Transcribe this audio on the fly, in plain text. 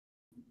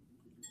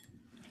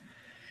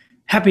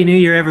Happy New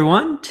Year,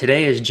 everyone.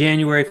 Today is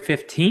January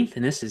 15th,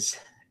 and this is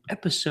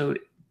episode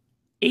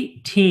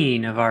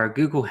 18 of our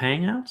Google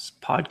Hangouts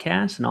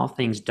podcast and all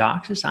things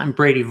DOCSIS. I'm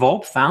Brady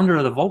Volpe, founder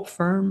of the Volpe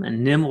firm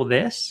and Nimble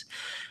This.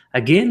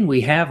 Again,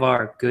 we have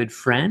our good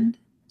friend,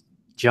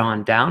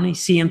 John Downey,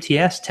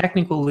 CMTS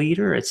technical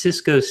leader at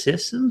Cisco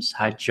Systems.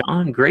 Hi,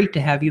 John. Great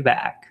to have you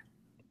back.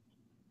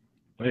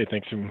 Hey,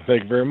 thank you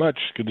very much.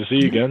 Good to see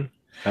you again.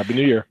 Happy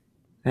New Year.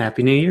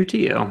 Happy New Year to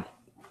you.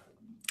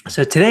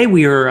 So today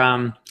we were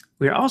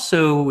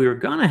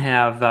going to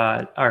have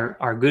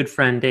our good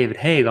friend David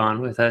Haig on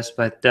with us,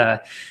 but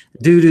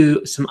due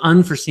to some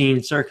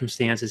unforeseen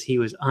circumstances, he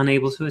was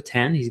unable to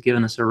attend. He's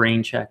given us a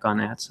rain check on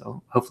that,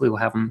 so hopefully we'll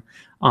have him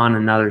on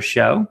another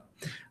show.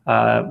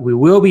 We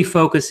will be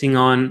focusing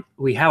on,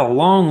 we have a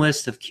long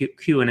list of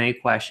Q&A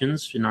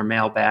questions in our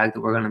mailbag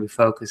that we're going to be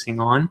focusing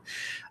on.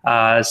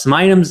 Some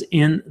items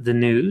in the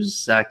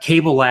news.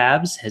 Cable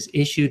Labs has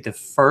issued the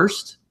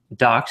first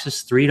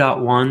DOCSIS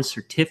 3.1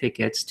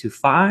 certificates to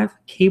 5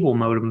 cable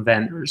modem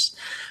vendors.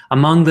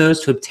 Among those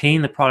to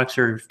obtain the product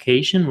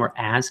certification were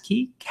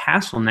ASCII,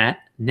 CastleNet,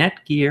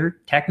 Netgear,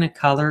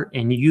 Technicolor,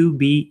 and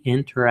UB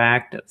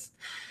Interactive.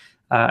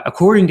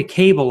 According to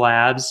Cable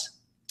Labs,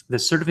 the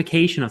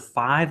certification of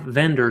 5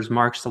 vendors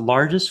marks the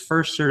largest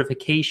first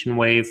certification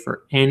wave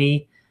for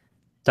any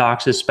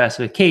DOCSIS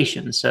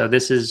specification. So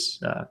this is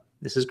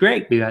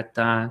great. We got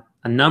a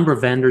number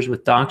of vendors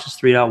with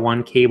DOCSIS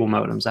 3.1 cable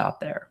modems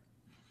out there.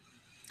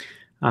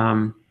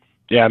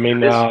 Yeah, I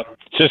mean,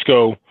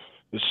 Cisco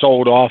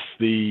sold off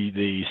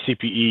the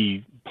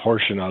CPE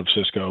portion of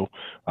Cisco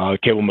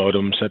cable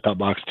modem set-top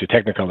box to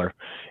Technicolor,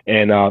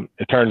 and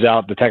it turns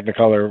out the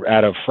Technicolor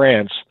out of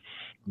France,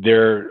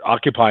 they're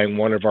occupying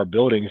one of our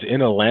buildings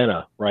in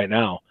Atlanta right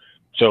now.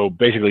 So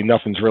basically,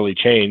 nothing's really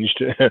changed.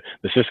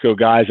 The Cisco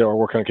guys that are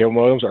working on cable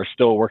modems are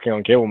still working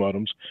on cable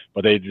modems,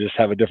 but they just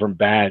have a different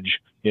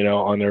badge,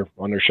 on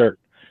their shirt.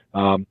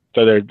 So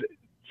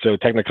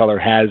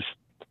Technicolor has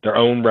their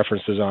own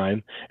reference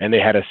design, and they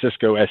had a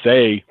Cisco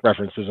SA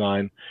reference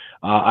design.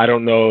 I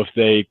don't know if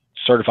they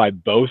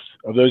certified both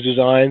of those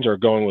designs or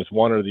going with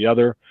one or the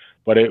other,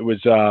 but it was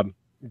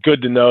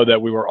good to know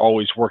that we were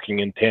always working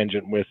in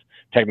tangent with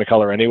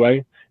Technicolor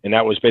anyway. And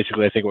that was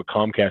basically, I think, what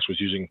Comcast was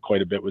using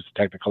quite a bit was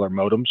Technicolor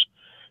modems.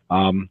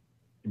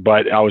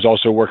 But I was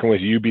also working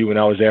with UB when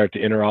I was there at the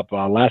Interop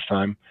last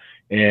time,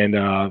 and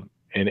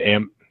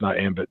not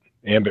Ambit.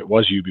 Ambit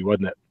was UB,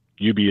 wasn't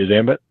it? UB is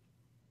Ambit.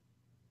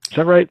 Is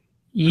that right?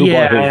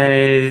 Yeah,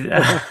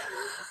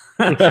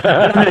 I don't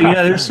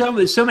know. There's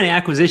so many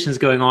acquisitions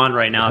going on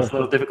right now. It's a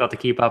little difficult to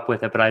keep up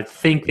with it, but I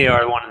think they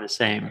are one and the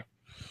same.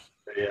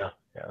 Yeah.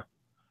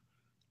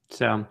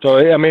 So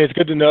I mean, it's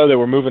good to know that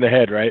we're moving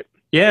ahead, right?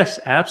 Yes,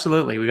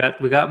 absolutely. We got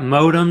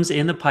modems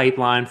in the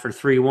pipeline for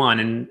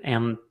 3.1,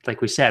 and like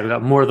we said, we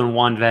got more than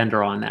one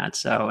vendor on that.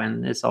 So,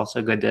 and it's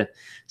also good to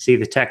see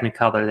the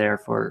Technicolor there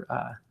for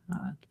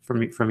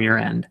from your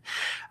end.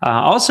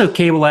 Also,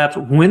 Cable Labs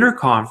Winter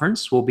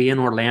Conference will be in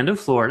Orlando,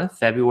 Florida,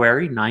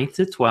 February 9th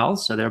to 12th.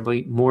 So there'll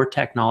be more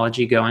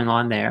technology going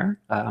on there.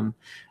 I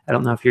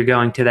don't know if you're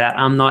going to that.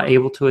 I'm not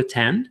able to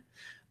attend,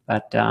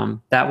 but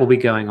that will be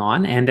going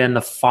on. And then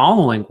the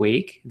following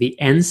week, the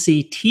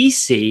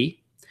NCTC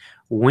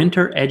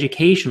Winter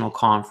Educational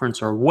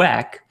Conference, or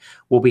WEC,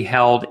 will be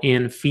held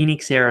in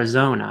Phoenix,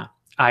 Arizona.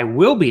 I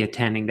will be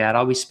attending that.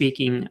 I'll be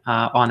speaking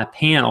on a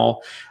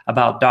panel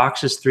about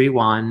DOCSIS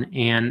 3.1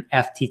 and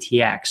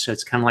FTTX. So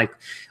it's kind of like,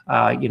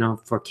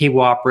 for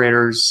cable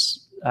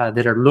operators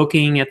that are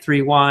looking at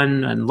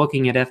 3.1 and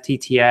looking at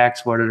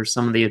FTTX, what are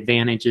some of the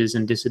advantages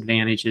and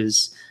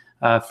disadvantages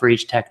for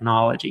each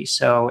technology.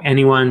 So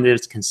anyone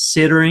that's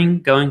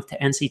considering going to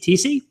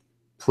NCTC,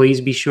 please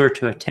be sure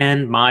to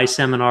attend my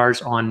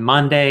seminars on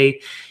Monday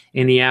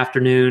in the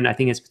afternoon. I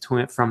think it's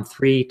from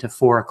 3 to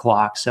 4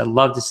 o'clock. So I'd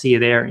love to see you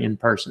there in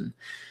person.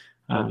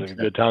 Sounds like a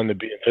good time to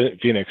be in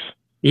Phoenix.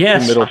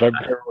 Yes, in the middle of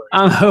February.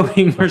 I'm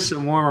hoping for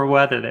some warmer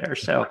weather there.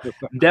 So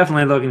I'm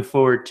definitely looking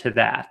forward to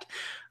that.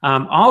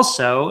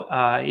 Also,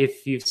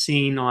 if you've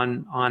seen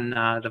on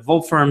the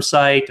Volpe firm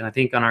site, and I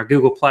think on our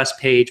Google Plus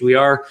page, we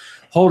are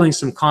holding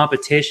some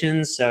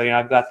competitions. So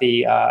I've got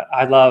the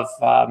I Love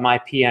My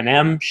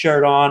PNM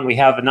shirt on. We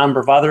have a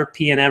number of other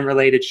PNM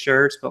related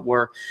shirts, but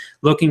we're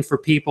looking for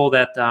people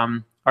that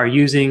are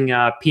using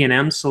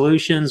PNM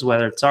solutions,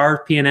 whether it's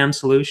our PNM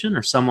solution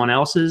or someone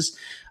else's.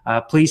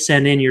 Please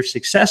send in your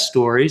success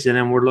stories, and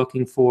then we're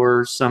looking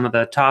for some of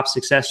the top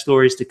success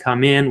stories to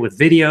come in with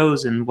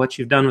videos and what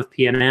you've done with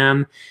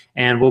PNM,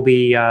 and we'll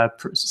be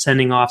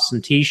sending off some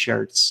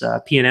t-shirts,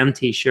 PNM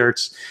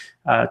t-shirts,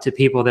 to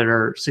people that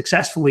are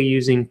successfully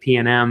using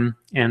PNM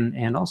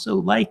and also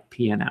like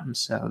PNM.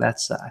 So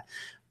that's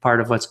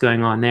part of what's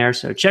going on there.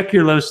 So check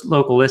your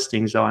local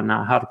listings on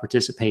how to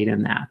participate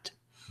in that.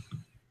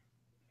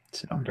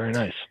 So very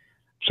nice.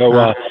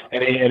 So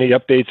any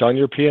updates on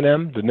your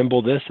PNM, the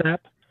Nimble This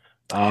app?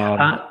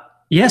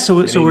 Yeah, so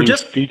we're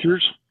just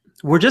features.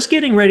 We're just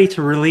getting ready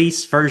to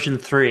release version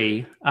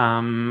 3.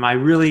 I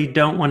really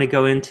don't want to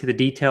go into the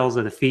details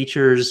of the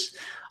features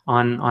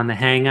on the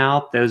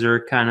Hangout. Those are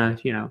kind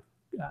of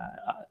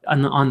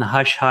on the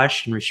hush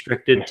hush and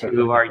restricted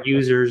to our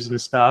users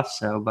and stuff.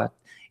 So, but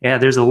yeah,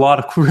 there's a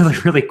lot of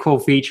really cool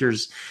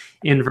features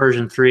in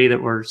version 3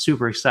 that we're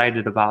super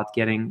excited about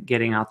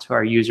getting out to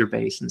our user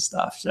base and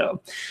stuff.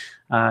 So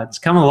it's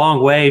come a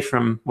long way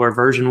from where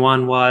version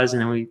 1 was,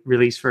 and then we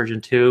released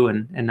version 2,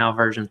 and now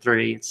version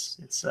 3. It's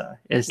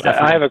definitely.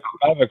 I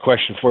have a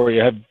question for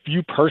you. Have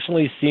you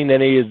personally seen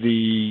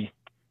any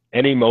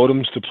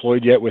modems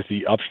deployed yet with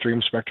the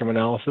upstream spectrum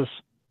analysis?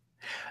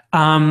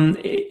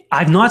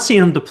 I've not seen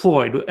them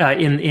deployed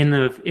in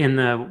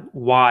the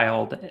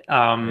wild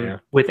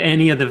with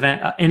any of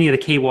the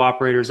cable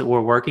operators that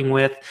we're working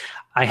with.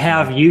 I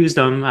have used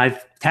them.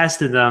 I've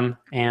tested them,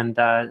 and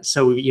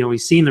so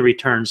we've seen the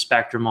return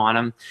spectrum on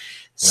them. Right.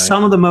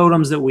 Some of the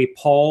modems that we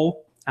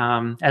poll,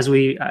 I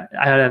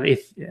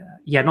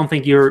don't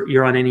think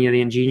you're on any of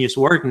the Ingenious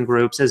working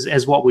groups.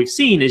 As what we've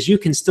seen is you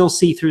can still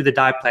see through the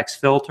diplex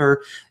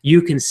filter.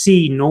 You can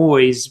see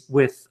noise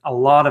with a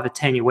lot of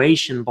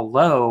attenuation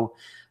below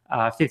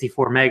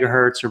 54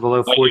 megahertz or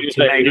below 42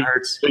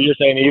 megahertz. So you're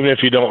saying even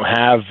if you don't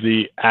have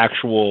the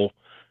actual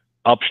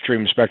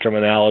upstream spectrum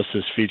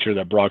analysis feature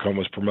that Broadcom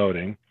was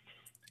promoting,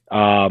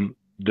 the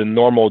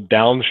normal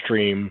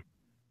downstream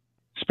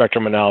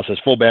spectrum analysis,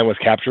 full bandwidth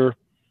capture,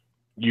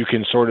 you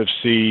can sort of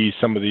see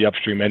some of the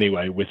upstream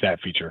anyway with that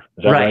feature.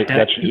 Is that right?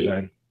 That's what you're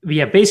saying.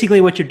 Yeah,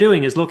 basically what you're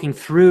doing is looking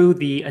through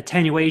the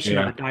attenuation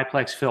of a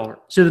diplex filter.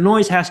 So the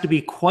noise has to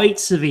be quite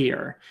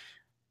severe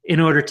in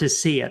order to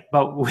see it.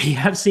 But we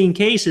have seen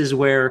cases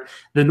where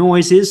the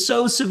noise is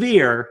so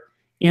severe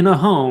in a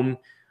home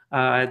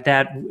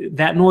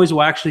that noise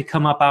will actually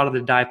come up out of the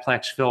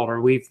diplex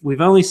filter.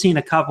 We've only seen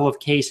a couple of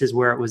cases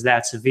where it was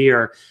that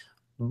severe,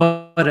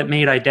 but it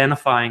made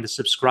identifying the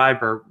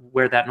subscriber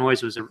where that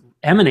noise was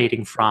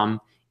emanating from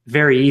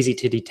very easy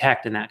to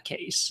detect in that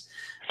case.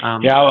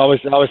 Yeah, I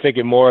was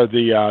thinking more of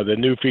the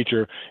new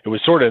feature. It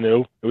was sort of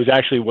new. It was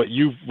actually what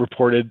you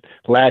reported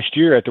last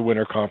year at the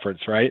winter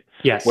conference, right?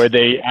 Yes. Where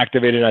they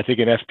activated, I think,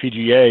 an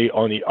FPGA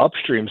on the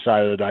upstream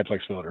side of the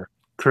diplex filter.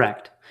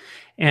 Correct.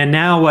 And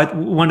now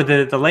one of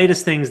the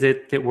latest things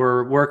that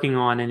we're working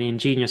on in the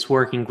Ingenious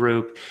working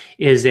group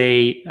is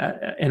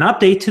an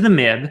update to the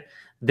MIB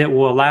that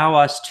will allow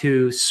us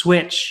to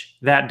switch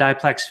that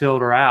diplex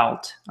filter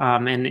out.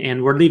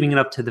 And we're leaving it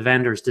up to the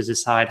vendors to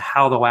decide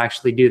how they'll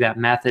actually do that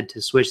method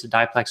to switch the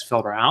diplex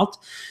filter out,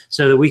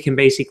 so that we can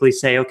basically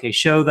say, okay,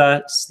 show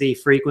us the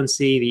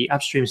frequency, the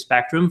upstream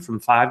spectrum from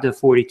 5 to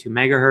 42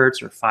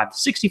 megahertz or 5 to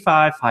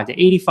 65, 5 to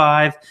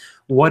 85,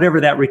 whatever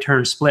that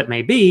return split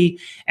may be,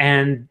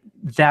 and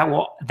that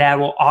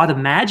will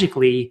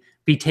automatically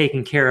be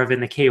taken care of in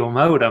the cable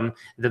modem.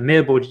 The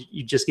MIB will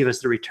just give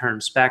us the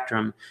return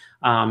spectrum,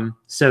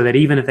 so that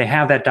even if they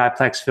have that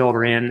diplex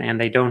filter in and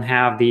they don't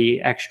have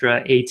the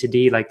extra A to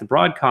D like the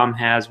Broadcom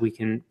has, we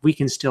can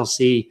still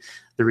see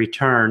the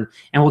return,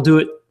 and we'll do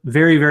it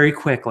very, very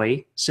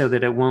quickly so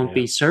that it won't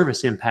be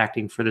service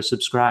impacting for the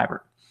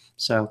subscriber.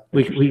 So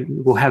we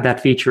will have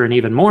that feature in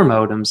even more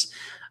modems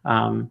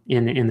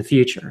in the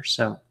future.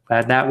 So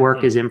that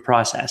work is in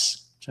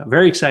process. So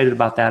very excited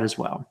about that as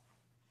well.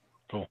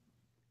 Cool.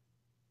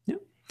 Yeah.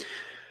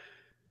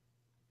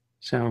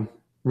 So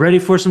ready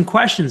for some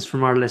questions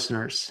from our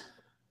listeners.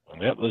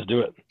 Yep, let's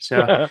do it.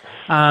 So,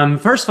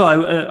 first of all,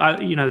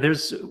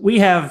 we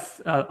have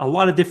a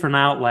lot of different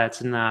outlets,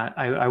 and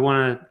I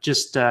want to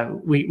just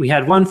we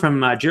had one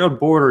from Gerald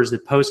Borders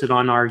that posted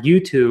on our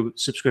YouTube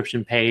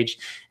subscription page,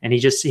 and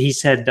he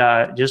said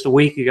just a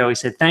week ago, he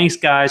said, "Thanks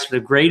guys for the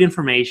great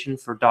information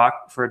for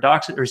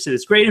DOCSIS, or said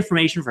it's great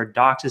information for a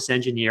DOCSIS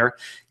engineer.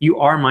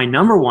 You are my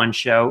 #1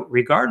 show,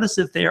 regardless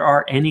if there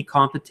are any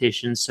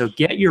competitions. So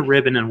get your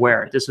ribbon and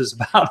wear it." This was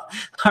about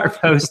our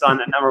post on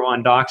the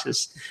 #1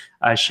 DOCSIS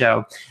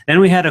show. Then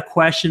we had a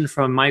question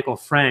from Michael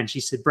French. He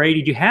said,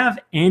 "Brady, do you have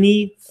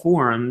any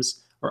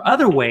forums or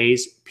other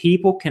ways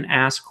people can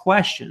ask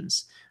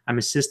questions? I'm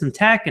a system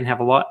tech and have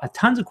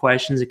tons of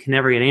questions that can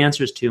never get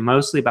answers to,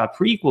 mostly about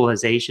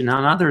pre-equalization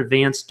and other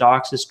advanced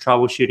DOCSIS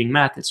troubleshooting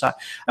methods." So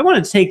I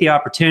wanted to take the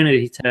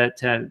opportunity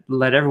to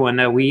let everyone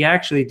know we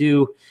actually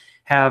do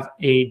have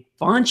a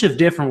bunch of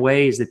different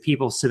ways that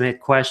people submit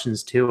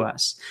questions to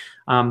us.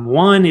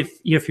 One,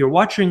 if you're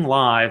watching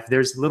live,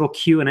 there's a little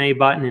Q&A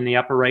button in the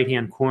upper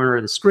right-hand corner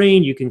of the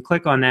screen. You can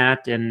click on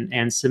that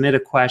and submit a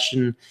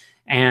question.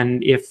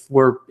 And if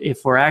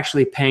we're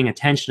actually paying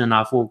attention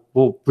enough,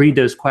 we'll read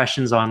those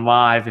questions on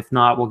live. If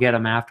not, we'll get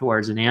them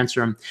afterwards and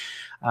answer them.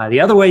 The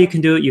other way you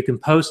can do it, you can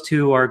post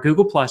to our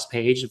Google Plus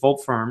page,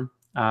 VoltFirm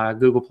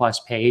Google Plus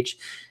page.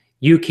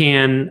 You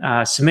can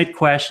submit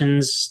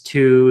questions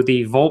to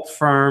the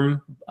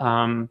VoltFirm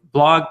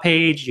blog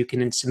page. You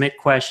can submit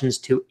questions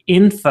to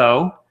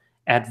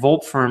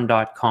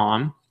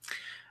info@voltfirm.com.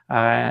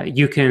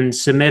 You can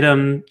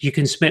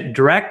submit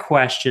direct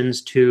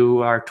questions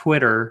to our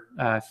Twitter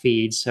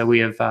feeds. So we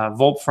have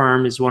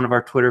VoltFirm is one of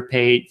our Twitter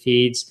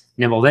feeds,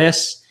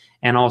 NimbleThis,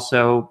 and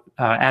also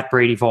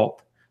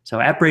 @BradyVolp. So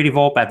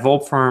 @BradyVolp,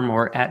 @VoltFirm,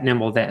 or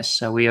 @NimbleThis.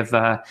 So we have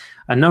a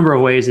number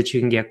of ways that you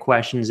can get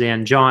questions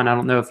in. John, I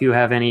don't know if you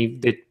have any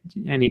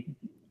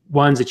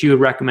ones that you would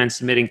recommend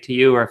submitting to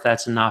you, or if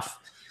that's enough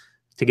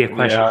to get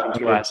questions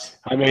to us.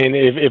 I mean,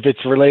 if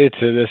it's related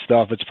to this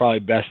stuff, it's probably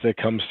best that it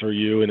comes through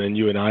you, and then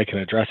you and I can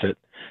address it.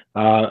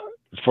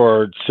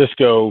 For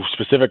Cisco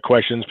specific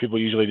questions, people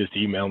usually just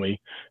email me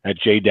at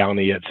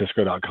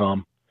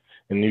jdowney@cisco.com.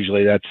 And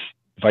usually that's,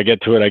 if I get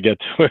to it, I get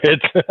to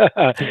it.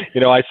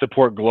 You know, I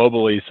support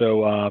globally,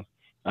 so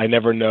I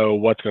never know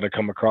what's going to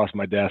come across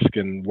my desk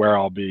and where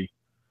I'll be.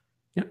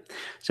 Yep.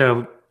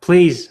 So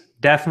please,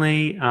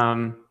 definitely,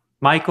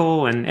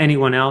 Michael and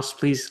anyone else,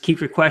 please keep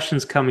your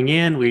questions coming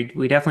in.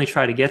 We definitely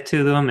try to get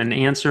to them and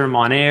answer them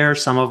on air.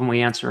 Some of them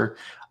we answer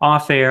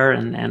off air,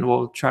 and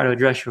we'll try to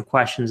address your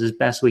questions as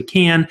best we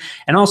can.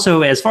 And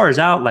also, as far as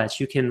outlets,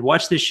 you can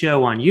watch this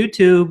show on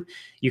YouTube.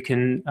 You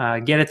can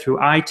get it through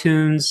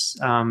iTunes.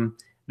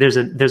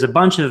 There's a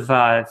bunch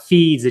of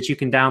feeds that you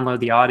can download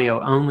the audio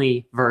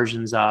only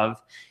versions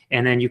of.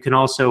 And then you can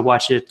also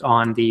watch it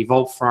on the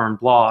Volpe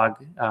blog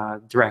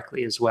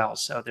directly as well.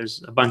 So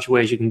there's a bunch of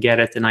ways you can get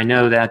it. And I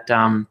know that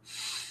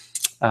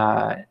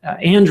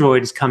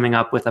Android is coming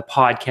up with a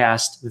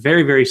podcast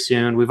very, very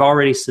soon. We've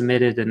already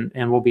submitted,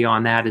 and we'll be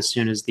on that as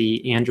soon as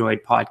the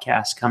Android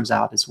podcast comes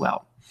out as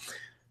well.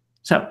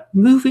 So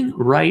moving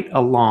right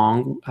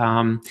along,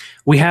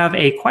 we have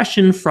a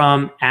question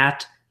from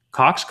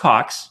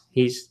 @CoxCox.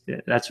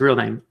 That's a real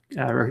name.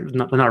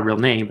 Not a real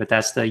name, but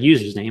that's the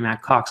user's name,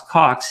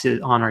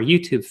 @CoxCox on our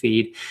YouTube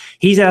feed.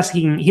 He's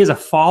asking, he has a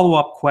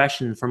follow-up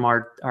question from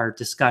our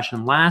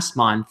discussion last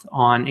month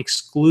on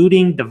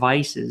excluding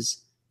devices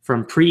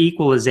from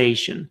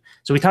pre-equalization.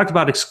 So we talked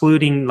about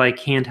excluding like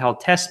handheld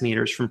test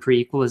meters from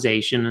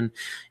pre-equalization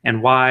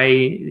and why,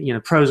 you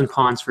know, pros and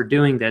cons for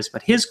doing this.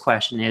 But his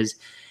question is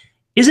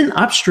an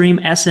upstream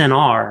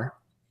SNR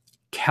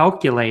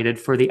calculated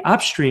for the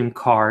upstream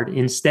card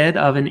instead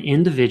of an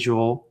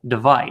individual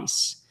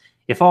device?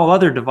 If all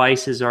other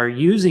devices are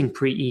using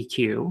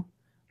pre-EQ,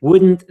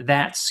 wouldn't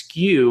that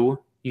skew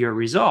your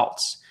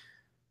results?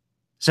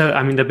 So,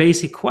 I mean, the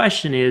basic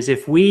question is,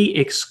 if we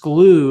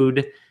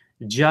exclude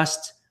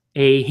just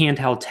a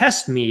handheld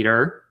test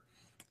meter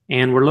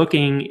and we're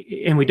looking,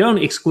 and we don't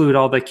exclude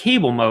all the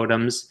cable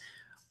modems,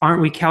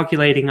 aren't we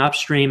calculating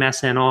upstream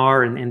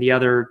SNR and the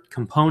other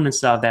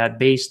components of that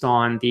based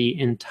on the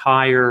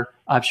entire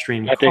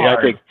upstream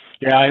card?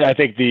 I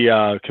think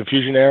the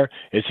confusion there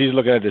is he's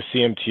looking at the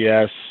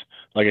CMTS,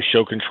 like a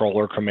show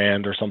controller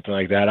command or something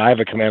like that. I have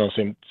a command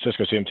on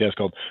Cisco CMTS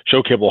called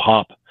show cable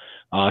hop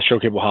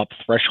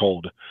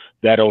threshold.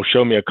 That'll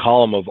show me a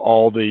column of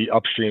all the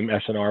upstream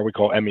SNR, we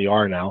call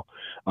MER now,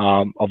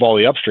 of all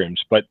the upstreams,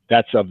 but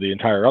that's of the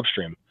entire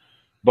upstream.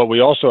 But we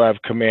also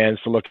have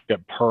commands to look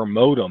at per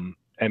modem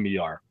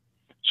MER.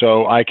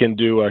 So I can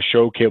do a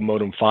show cable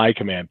modem phi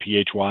command,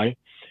 PHY,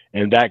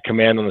 and that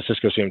command on the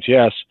Cisco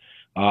CMTS,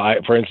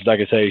 for instance, I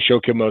could say show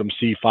cable modem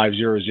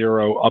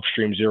C500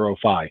 upstream 0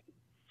 phi.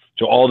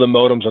 So all the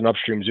modems on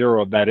upstream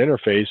 0 of that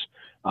interface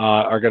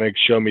are going to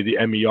show me the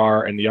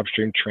MER and the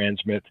upstream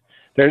transmit.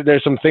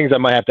 There's some things I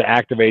might have to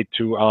activate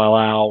to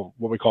allow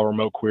what we call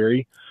remote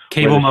query.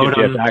 Cable modem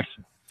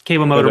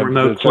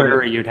remote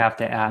query you'd have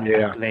to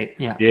activate.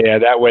 Yeah,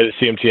 that way the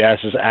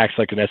CMTS acts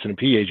like an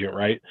SNMP agent,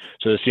 right?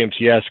 So the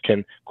CMTS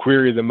can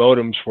query the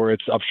modems for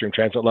its upstream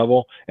transmit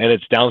level and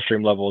its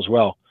downstream level as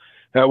well.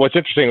 Now, what's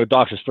interesting with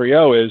DOCSIS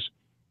 3.0 is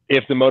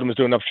if the modem is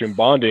doing upstream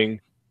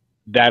bonding,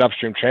 that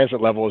upstream transmit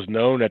level is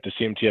known at the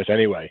CMTS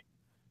anyway,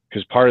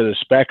 because part of the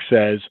spec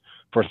says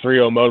for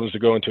 3.0 modems to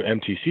go into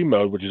MTC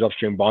mode, which is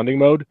upstream bonding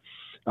mode,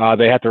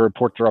 they have to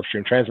report their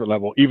upstream transmit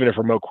level, even if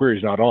remote query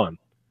is not on.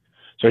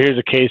 So here's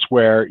a case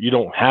where you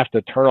don't have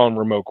to turn on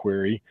remote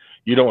query.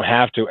 You don't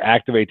have to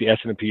activate the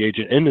SNMP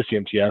agent in the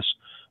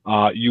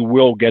CMTS. You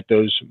will get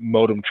those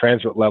modem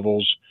transmit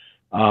levels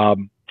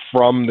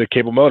from the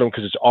cable modem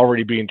because it's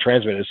already being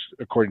transmitted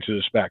according to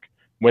the spec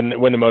when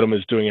the modem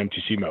is doing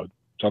MTC mode.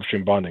 It's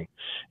upstream bonding.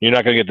 You're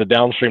not going to get the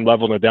downstream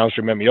level and the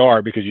downstream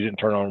MER because you didn't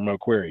turn on remote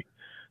query.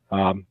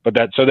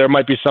 So there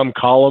might be some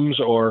columns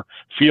or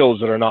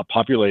fields that are not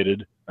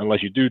populated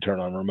unless you do turn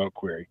on remote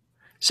query.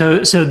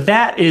 So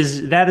that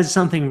is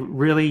something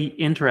really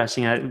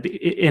interesting,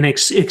 and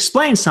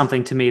explains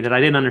something to me that I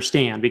didn't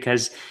understand,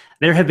 because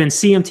there have been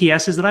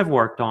CMTSs that I've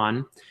worked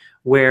on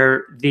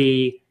where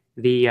the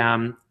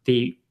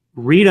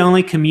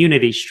read-only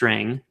community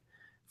string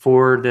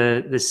for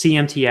the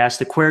CMTS,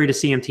 the query to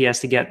CMTS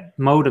to get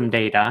modem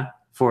data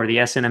for the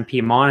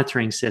SNMP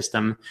monitoring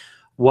system,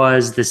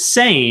 was the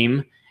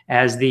same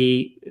as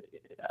the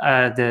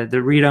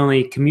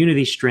read-only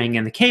community string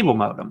in the cable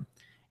modem.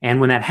 And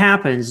when that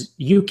happens,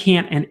 you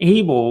can't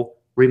enable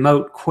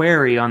remote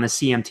query on the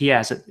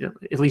CMTS,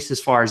 at least as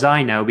far as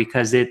I know,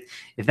 because if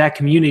that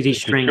community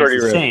string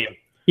is the same,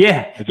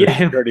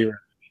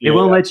 it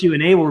won't let you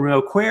enable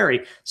remote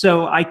query.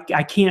 So I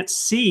can't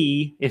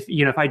see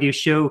if I do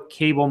show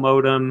cable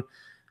modem.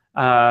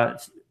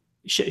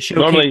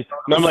 Normally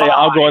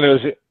I'll go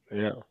into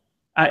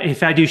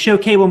if I do show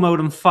cable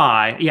modem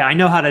phi, I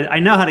know how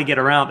to get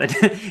around it.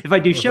 If I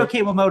do show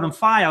cable modem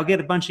phi, I'll get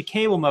a bunch of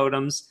cable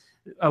modems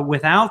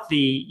without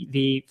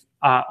the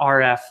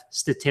RF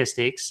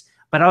statistics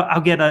but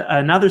I'll get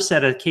another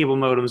set of cable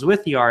modems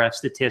with the RF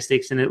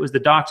statistics, and it was the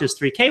DOCSIS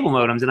 3 cable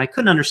modems, and I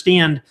couldn't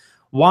understand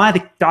why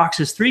the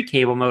DOCSIS 3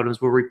 cable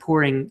modems were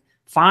reporting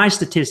PHY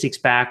statistics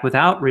back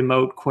without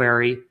remote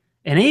query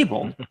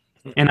enabled.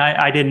 And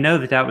I didn't know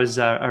that that was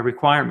a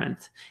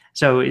requirement.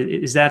 So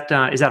is that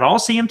all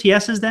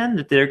CMTSs then,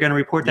 that they're going to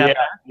report that back?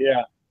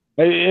 Yeah.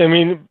 I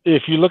mean,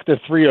 if you look at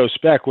the 3.0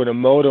 spec, when a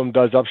modem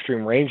does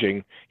upstream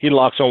ranging, he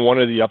locks on one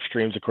of the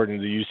upstreams according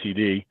to the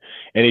UCD,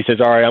 and he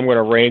says, all right, I'm going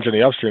to range on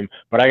the upstream,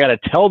 but I got to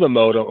tell the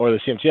modem or the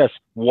CMTS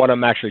what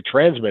I'm actually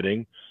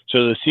transmitting,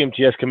 so the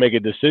CMTS can make a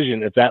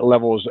decision if that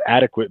level is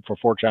adequate for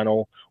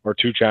 4-channel or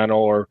 2-channel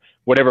or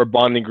whatever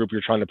bonding group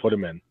you're trying to put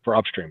them in for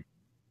upstream.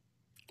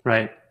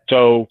 Right.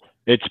 So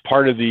it's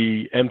part of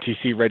the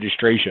MTC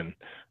registration.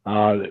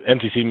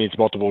 MTC means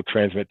multiple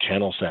transmit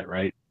channel set,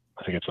 right?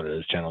 I think that's what it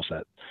is, channel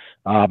set.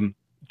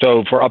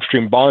 So for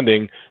upstream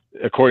bonding,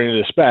 according to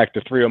the spec,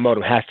 the 3.0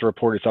 modem has to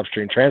report its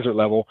upstream transmit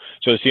level.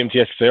 So the CMTS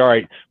can say, all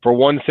right, for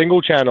one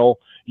single channel,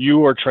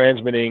 you are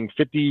transmitting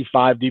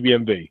 55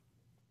 dBmV.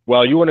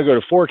 Well, you want to go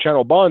to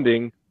 4-channel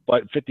bonding,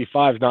 but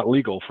 55 is not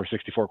legal for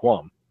 64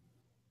 QAM.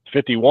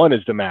 51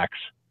 is the max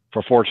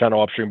for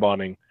 4-channel upstream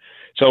bonding.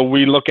 So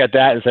we look at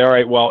that and say, all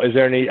right, well, is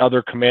there any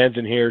other commands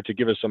in here to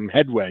give us some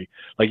headway?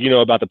 Like, you know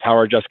about the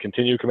power adjust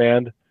continue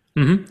command,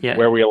 yeah.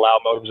 where we allow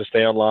modems to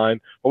stay online.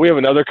 Well, we have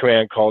another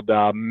command called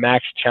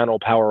max channel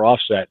power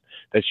offset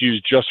that's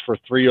used just for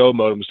 3.0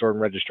 modems stored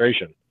in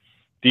registration.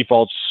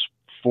 Default's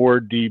 4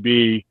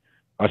 dB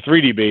or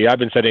 3 dB. I've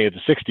been setting it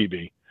to 6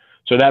 dB.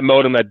 So that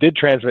modem that did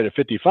transmit at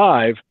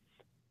 55,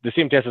 the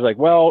CMTS is like,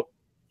 well,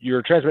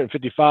 you're transmitting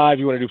 55,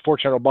 you want to do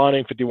 4-channel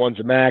bonding, 51's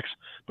the max,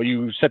 but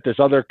you set this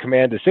other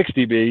command to 6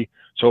 dB,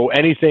 so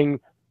anything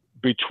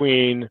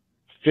between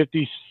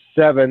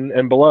 57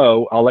 and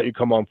below, I'll let you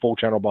come on full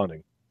channel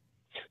bonding.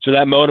 So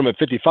that modem at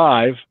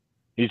 55,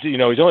 he's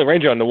only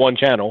ranging on the 1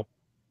 channel.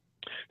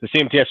 The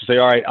CMTS will say,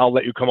 all right, I'll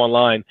let you come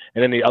online,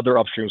 and then the other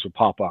upstreams will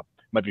pop up.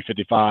 It might be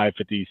 55,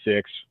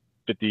 56,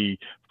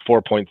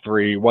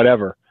 54.3,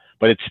 whatever,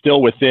 but it's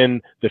still within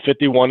the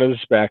 51 of the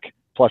spec,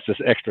 plus this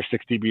extra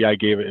 6 dB I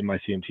gave it in my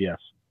CMTS.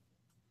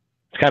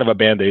 It's kind of a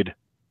Band-Aid.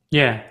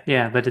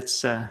 Yeah, but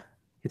it's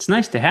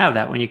nice to have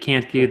that when you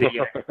can't do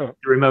the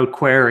remote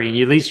query, and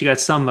at least you got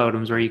some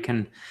modems where you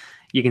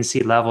can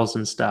see levels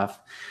and stuff.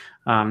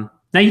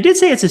 Now you did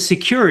say it's a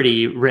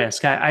security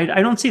risk. I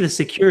don't see the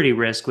security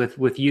risk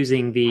with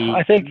using the.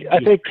 I think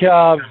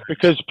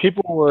because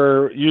people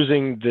were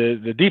using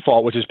the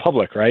default, which is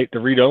public, right? The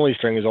read-only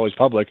string is always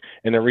public,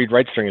 and the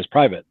read-write string is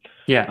private.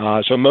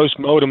 Yeah. So most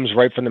modems,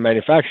 right from the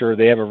manufacturer,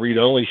 they have a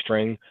read-only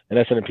string, an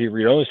SNMP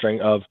read-only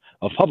string of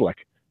public,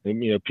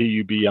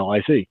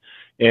 PUBLIC,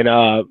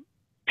 and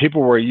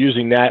people were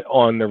using that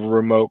on the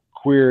remote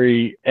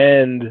query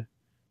and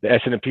the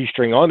SNMP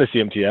string on the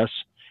CMTS,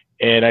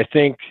 and I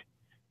think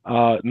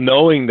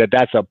knowing that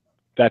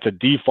that's a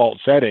default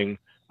setting,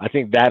 I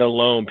think that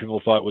alone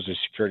people thought was a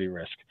security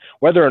risk.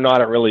 Whether or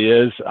not it really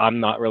is, I'm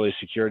not really a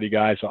security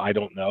guy, so I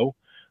don't know.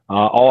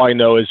 All I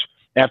know is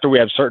after we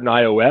have certain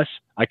iOS,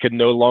 I could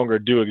no longer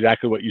do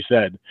exactly what you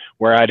said,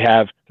 where I'd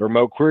have the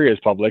remote query as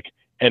public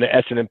and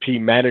an SNMP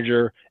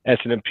manager,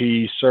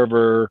 SNMP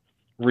server,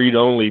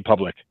 read-only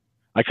public.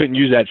 I couldn't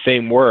use that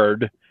same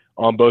word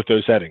on both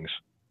those settings.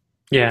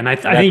 Yeah, and I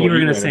think you were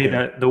going to say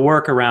that the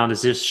workaround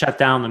is just shut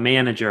down the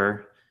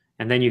manager,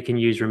 and then you can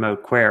use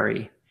remote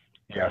query.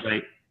 Yes.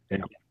 Right? Yeah.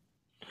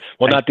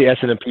 Well, not the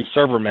SNMP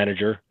server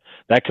manager.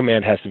 That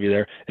command has to be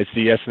there. It's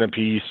the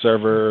SNMP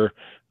server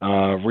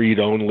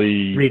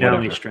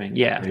read-only string.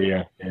 Yeah.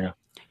 Yeah.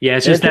 Yeah,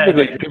 it's just that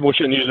people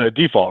shouldn't use a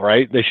default,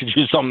 right? They should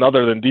use something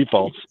other than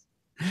defaults.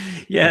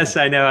 Yes,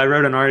 I know. I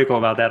wrote an article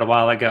about that a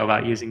while ago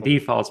about using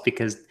defaults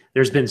because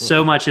there's been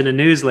so much in the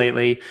news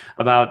lately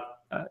about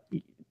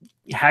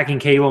hacking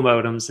cable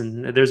modems,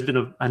 and there's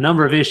been a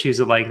number of issues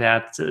like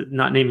that,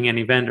 not naming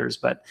any vendors,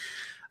 but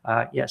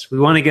yes, we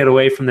want to get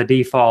away from the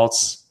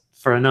defaults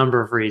for a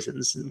number of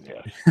reasons.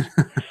 Yeah.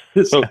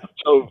 so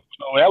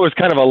that was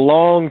kind of a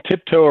long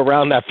tiptoe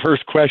around that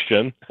first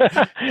question.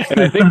 And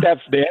I think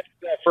that's the answer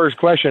to that first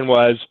question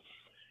was,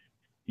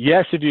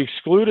 yes, if you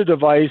exclude a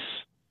device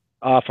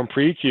from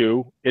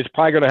pre-EQ, it's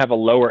probably going to have a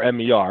lower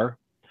MER,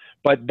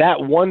 but that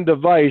one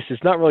device is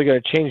not really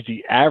going to change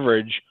the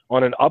average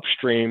on an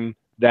upstream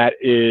that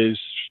is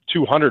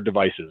 200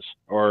 devices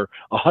or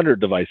 100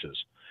 devices.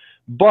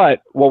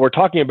 But what we're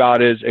talking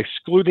about is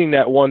excluding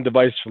that one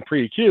device from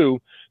pre-EQ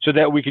so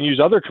that we can use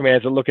other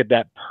commands that look at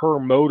that per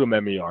modem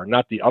MER,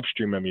 not the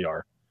upstream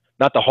MER,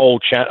 not the whole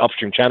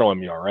upstream channel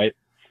MER, right?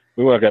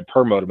 We want to look at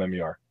per modem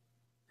MER.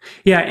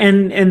 Yeah,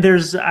 and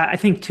there's I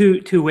think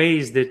two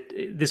ways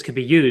that this could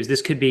be used.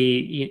 This could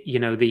be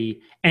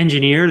the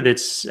engineer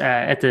that's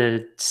at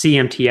the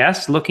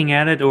CMTS looking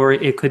at it, or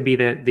it could be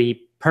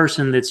the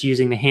person that's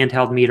using the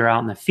handheld meter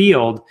out in the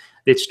field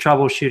that's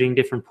troubleshooting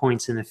different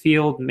points in the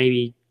field,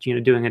 maybe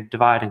doing a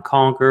divide and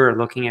conquer or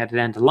looking at it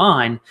end to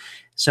line.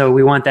 So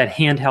we want that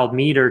handheld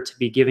meter to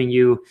be giving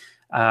you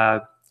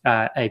a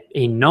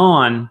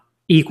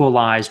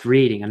non-equalized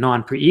reading, a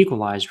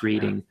non-pre-equalized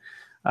reading.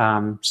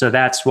 So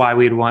that's why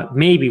we'd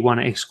maybe want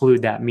to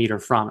exclude that meter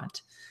from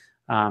it.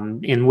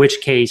 In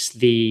which case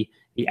the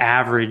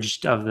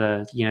average of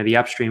the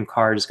upstream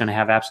card is going to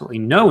have absolutely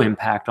no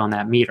impact on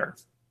that meter.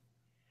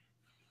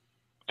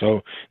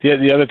 So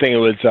the other thing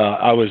was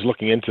I was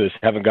looking into this,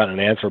 haven't gotten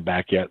an answer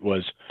back yet,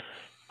 was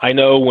I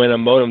know when a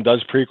modem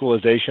does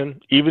pre-equalization,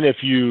 even if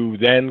you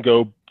then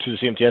go to the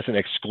CMTS and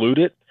exclude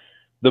it,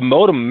 the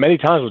modem many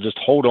times will just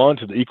hold on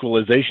to the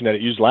equalization that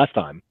it used last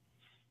time.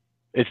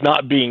 It's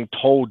not being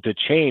told to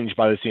change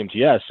by the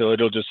CMTS, so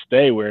it'll just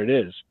stay where it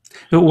is.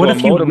 But what so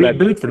if you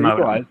reboot the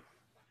modem?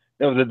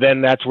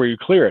 Then that's where you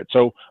clear it.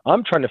 So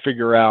I'm trying to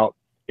figure out,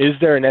 is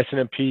there an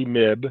SNMP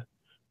MIB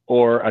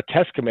or a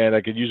test command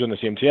I could use on the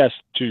CMTS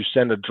to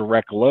send a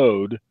direct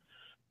load,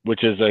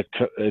 which is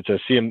it's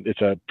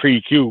a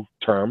pre-EQ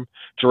term,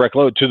 direct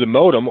load to the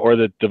modem or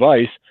the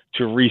device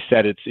to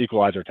reset its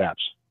equalizer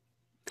taps.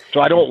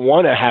 So I don't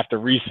want to have to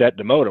reset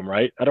the modem,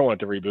 right? I don't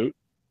want it to reboot.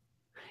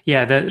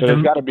 Yeah, so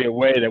there's got to be a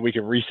way that we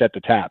can reset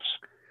the taps.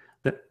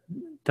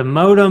 The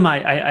modem,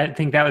 I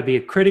think that would be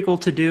critical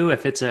to do.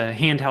 If it's a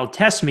handheld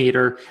test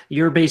meter,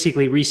 you're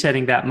basically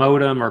resetting that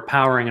modem or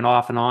powering it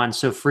off and on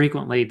so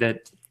frequently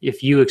that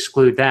if you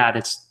exclude that,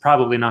 it's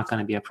probably not going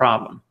to be a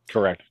problem.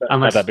 Correct.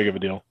 Not that big of a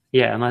deal.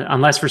 Yeah,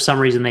 unless for some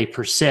reason they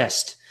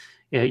persist.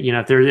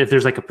 If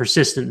there's like a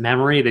persistent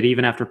memory that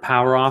even after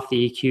power off,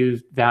 the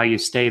EQ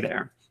values stay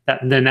there,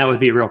 then that would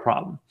be a real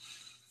problem.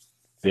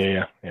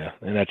 Yeah,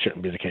 and that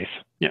shouldn't be the case.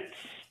 Yeah.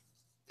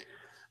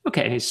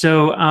 Okay,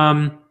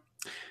 so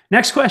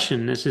next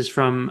question. This is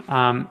from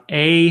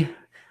A,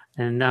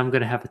 and I'm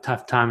going to have a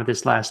tough time with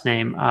this last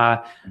name.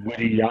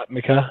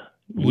 Widyatmika?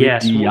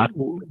 Yes, AW.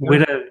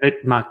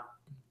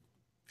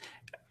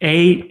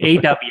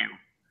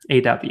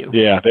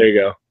 Yeah, there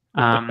you go.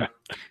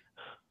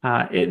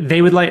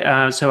 They would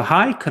like, so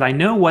hi, could I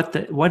know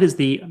what is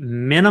the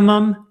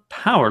minimum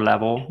power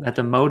level that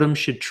the modem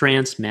should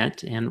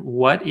transmit, and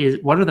what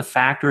are the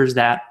factors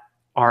that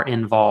are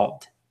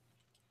involved?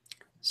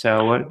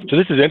 So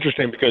this is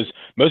interesting because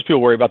most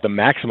people worry about the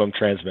maximum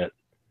transmit.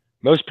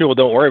 Most people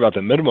don't worry about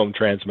the minimum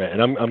transmit,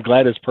 and I'm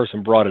glad this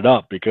person brought it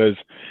up because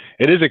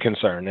it is a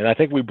concern. And I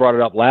think we brought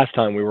it up last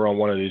time we were on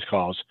one of these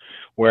calls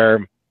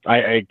where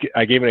I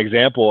gave an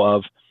example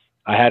of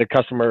I had a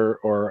customer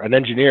or an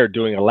engineer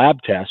doing a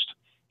lab test,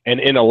 and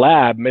in a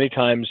lab, many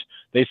times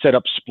they set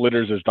up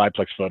splitters as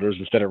diplex floaters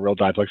instead of real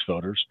diplex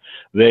floaters.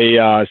 They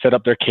set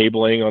up their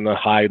cabling on the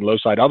high and low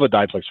side of a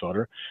diplex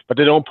floater, but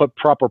they don't put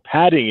proper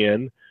padding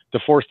in to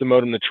force the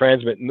modem to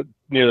transmit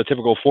near the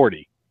typical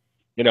 40.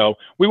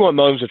 We want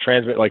modems to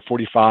transmit like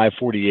 45,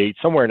 48,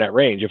 somewhere in that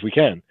range if we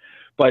can.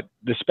 But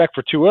the spec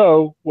for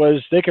 2.0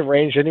 was they can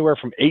range anywhere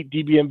from 8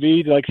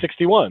 dBmV to like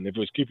 61 if it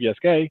was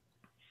QPSK.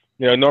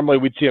 Normally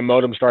we'd see a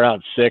modem start out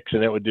at 6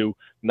 and it would do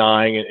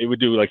 9, and it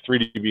would do like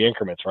 3 dB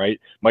increments, right?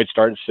 Might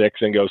start at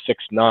 6 and go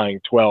 6, 9,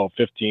 12,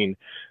 15,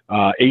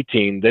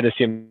 18. Then the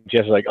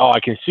CMTS is like, oh, I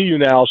can see you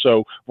now,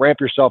 so ramp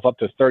yourself up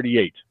to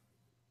 38.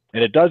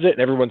 And it does it, and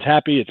everyone's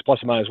happy. It's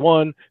plus or minus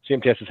 1.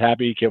 CMTS is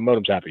happy. Cable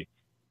modem's happy.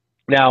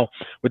 Now,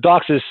 with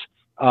DOCSIS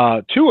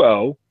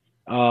 2.0,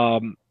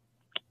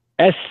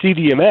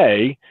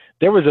 SCDMA,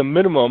 there was a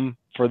minimum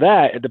for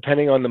that,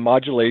 depending on the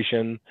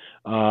modulation,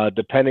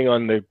 depending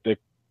on the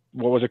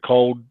what was it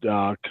called,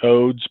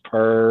 codes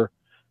per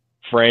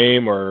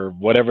frame or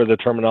whatever the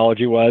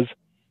terminology was.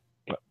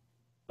 I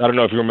don't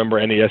know if you remember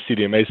any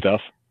SCDMA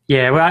stuff.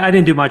 Yeah, well, I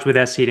didn't do much with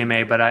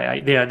SCDMA, but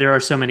there are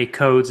so many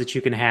codes that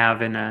you can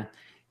have in an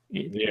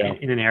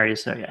area.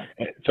 So yeah.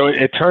 So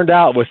it turned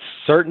out with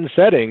certain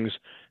settings,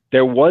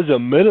 there was a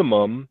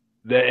minimum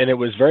and it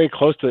was very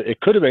close to.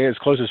 It could have been as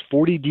close as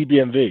 40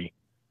 dBmV.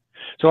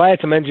 So I had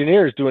some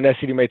engineers doing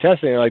SCDMA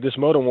testing, and like, this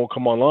modem won't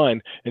come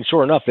online. And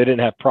sure enough, they didn't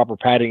have proper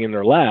padding in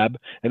their lab,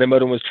 and the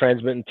modem was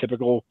transmitting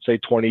typical, say,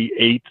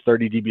 28,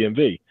 30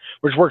 dBmV,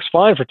 which works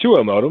fine for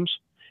 2.0 modems,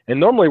 and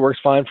normally works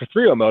fine for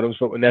 3.0 modems,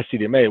 but with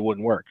SCDMA, it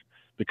wouldn't work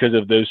because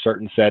of those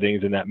certain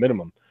settings and that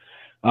minimum.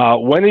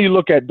 When you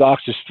look at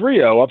DOCSIS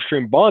 3.0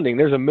 upstream bonding,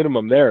 there's a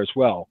minimum there as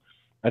well.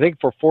 I think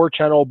for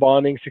 4-channel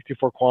bonding,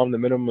 64 QAM, the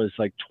minimum is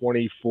like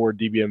 24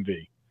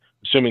 dBmV,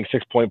 assuming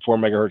 6.4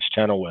 megahertz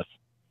channel width.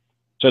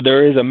 So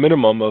there is a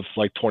minimum of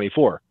like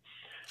 24.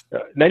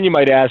 Then you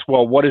might ask,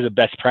 well, what is a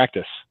best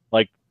practice?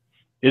 Like,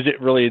 is it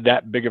really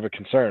that big of a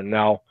concern?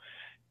 Now,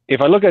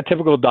 if I look at a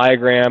typical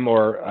diagram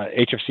or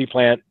HFC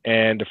plant,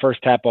 and the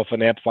first tap off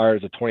an amplifier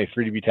is a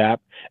 23 dB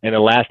tap, and the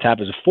last tap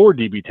is a 4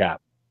 dB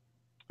tap,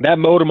 that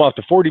modem off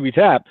the 4 dB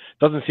tap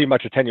doesn't see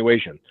much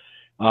attenuation.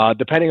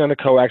 Depending on the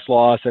coax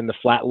loss and the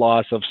flat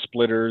loss of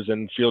splitters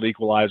and field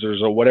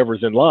equalizers or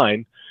whatever's in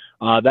line,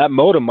 that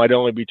modem might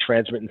only be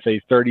transmitting,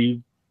 say,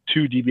 32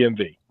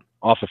 dBmV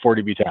off the 4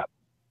 dB tap.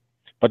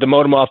 But the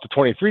modem off the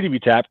 23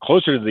 dB tap,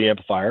 closer to the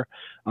amplifier,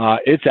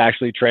 it's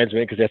actually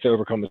transmitting, because it has to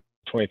overcome the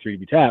 23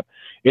 dB tap,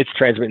 it's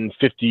transmitting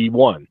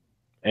 51,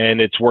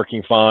 and it's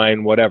working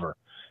fine, whatever.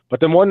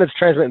 But the one that's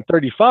transmitting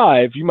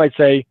 35, you might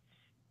say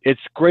it's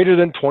greater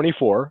than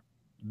 24,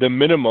 the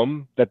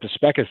minimum that the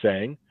spec is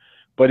saying,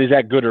 but is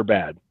that good or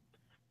bad?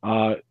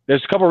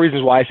 There's a couple of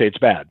reasons why I say it's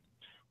bad.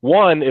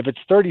 One, if it's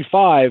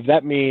 35,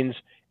 that means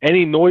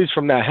any noise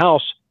from that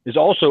house is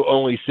also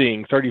only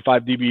seeing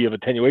 35 dB of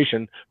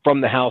attenuation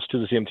from the house to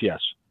the CMTS.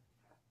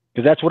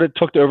 Because that's what it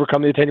took to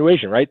overcome the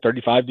attenuation, right?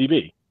 35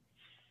 dB.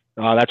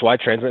 That's why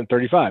it's transmitting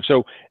 35.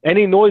 So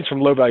any noise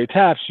from low value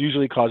taps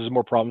usually causes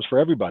more problems for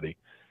everybody.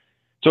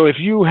 So if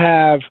you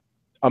have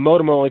a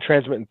modem only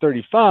transmitting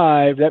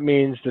 35, that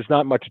means there's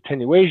not much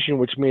attenuation,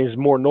 which means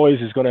more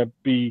noise is going to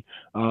be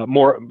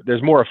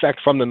there's more effect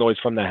from the noise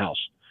from the house.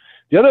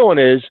 The other one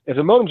is, if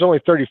the modem's only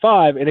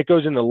 35 and it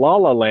goes into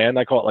la-la land,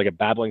 I call it like a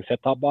babbling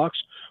set-top box,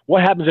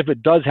 what happens if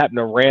it does happen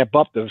to ramp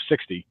up to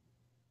 60?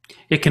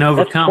 It can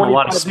overcome a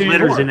lot of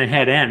splitters in the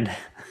head end.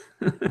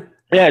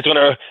 Yeah, it's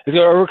gonna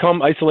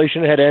overcome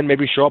isolation head end,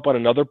 maybe show up on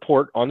another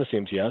port on the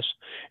CMTS.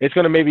 It's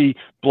gonna maybe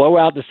blow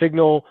out the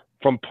signal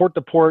from port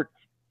to port,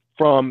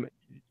 from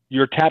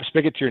your tap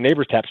spigot to your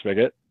neighbor's tap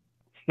spigot,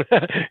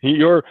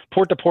 your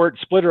port to port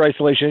splitter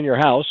isolation in your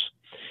house.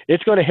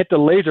 It's going to hit the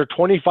laser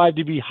 25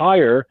 dB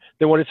higher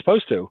than what it's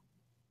supposed to,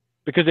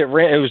 because it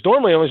was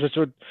normally only supposed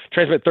to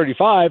transmit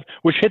 35,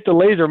 which hit the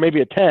laser maybe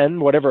at 10,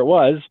 whatever it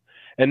was,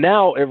 and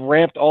now it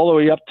ramped all the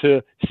way up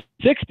to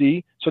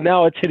 60. So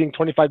now it's hitting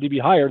 25 dB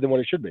higher than what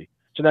it should be.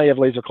 So now you have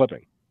laser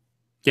clipping.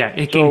 Yeah,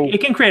 it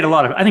can create a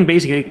lot of, I think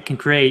basically it can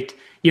create,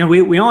 you know,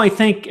 we only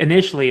think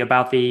initially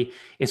about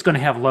it's going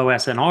to have low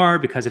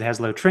SNR because it has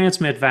low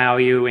transmit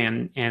value,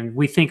 and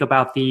we think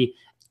about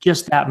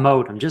just that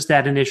modem, just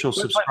that initial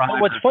subscriber.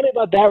 What's funny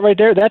about that right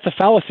there, that's a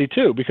fallacy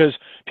too, because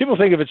people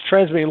think if it's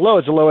transmitting low,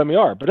 it's a low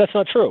MER, but that's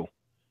not true.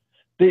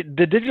 The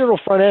digital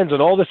front ends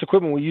and all this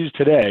equipment we use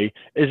today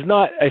is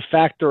not a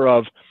factor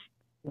of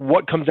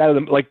what comes out of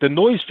them. Like, the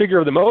noise figure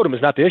of the modem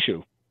is not the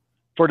issue.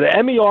 For the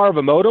MER of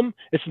a modem,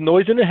 it's the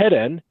noise in the head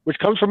end, which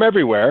comes from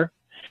everywhere,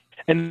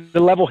 and the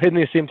level hitting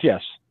the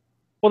CMTS.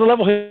 Well, the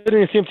level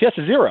hitting the CMTS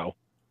is 0.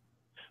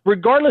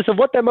 Regardless of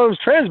what that modem is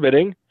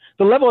transmitting,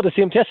 the level of the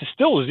CMTS is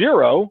still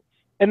 0,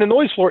 and the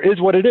noise floor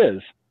is what it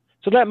is.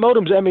 So that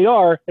modem's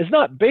MER is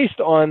not based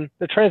on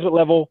the transmit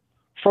level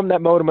from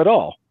that modem at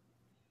all.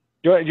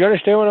 Do you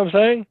understand what I'm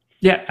saying?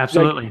 Yeah,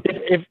 absolutely.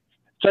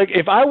 Like,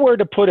 if I were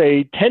to put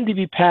a 10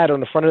 dB pad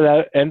on the front of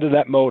that end of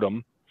that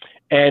modem,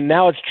 and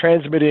now it's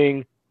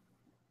transmitting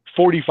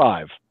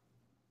 45,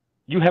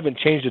 you haven't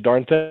changed a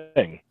darn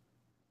thing,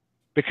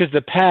 because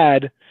the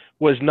pad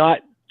was not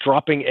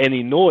dropping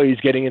any noise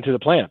getting into the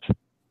plant.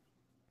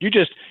 You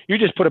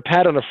just put a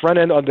pad on the front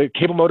end on the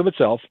cable modem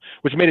itself,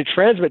 which made it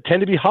transmit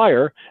 10 dB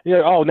higher. And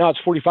you're like, oh, now it's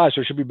 45,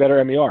 so it should be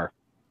better MER.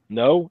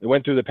 No, it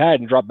went through the pad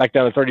and dropped back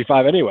down to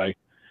 35 anyway.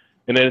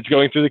 And then it's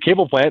going through the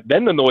cable plant.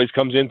 Then the noise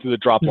comes in through the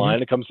drop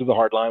line. It comes through the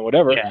hard line,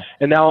 whatever. Yeah.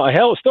 And now,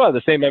 hell, still have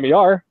the same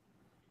MER.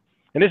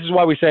 And this is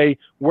why we say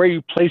where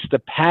you place the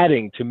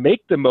padding to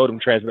make the modem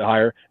transmit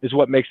higher is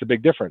what makes the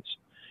big difference.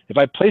 If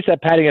I place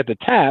that padding at the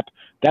tap,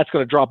 that's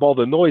going to drop all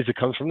the noise that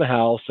comes from the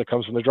house, that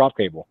comes from the drop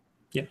cable.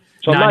 Yeah.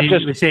 So I'm not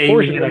just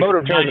forcing the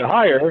modem transmit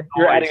higher,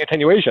 you're adding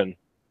attenuation.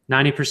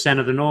 90%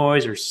 of the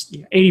noise or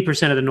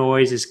 80% of the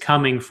noise is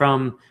coming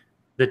from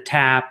the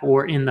tap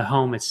or in the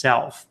home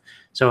itself.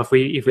 So if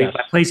we by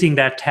placing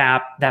that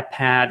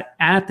pad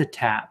at the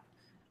tap,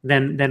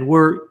 then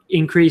we're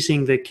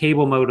increasing the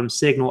cable modem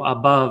signal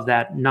above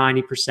that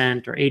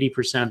 90% or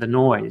 80% of the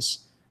noise.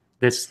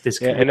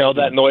 And all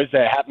that noise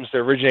that happens to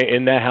originate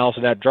in that house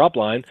and that drop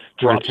line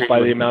drops by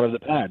the amount of the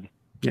pad.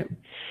 Yeah.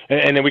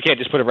 And then we can't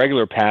just put a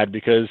regular pad,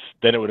 because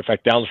then it would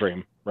affect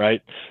downstream,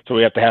 right? So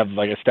we have to have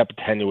like a step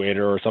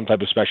attenuator or some type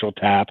of special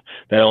tap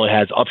that only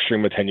has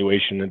upstream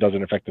attenuation and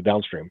doesn't affect the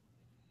downstream.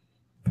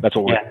 That's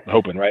what we're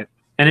hoping, right?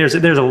 And there's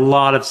a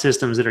lot of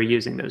systems that are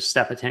using those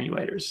step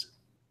attenuators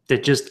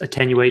that just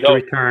attenuate the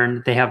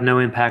return. They have no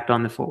impact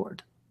on the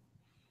forward.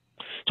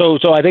 So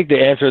I think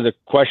the answer to the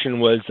question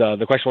was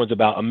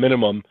about a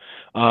minimum.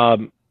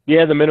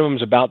 Yeah, the minimum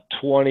is about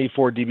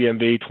 24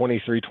 dBmV,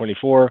 23,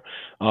 24,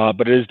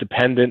 but it is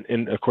dependent,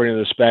 according to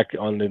the spec,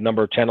 on the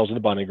number of channels in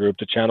the bonding group,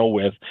 the channel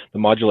width, the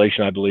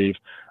modulation, I believe.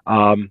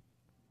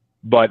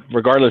 But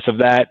regardless of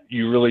that,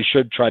 you really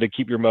should try to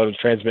keep your modems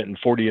transmitting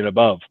 40 and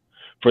above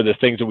for the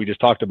things that we just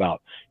talked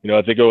about. You know,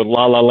 if they go with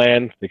la-la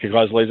land, they could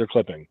cause laser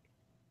clipping.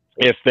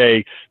 If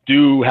they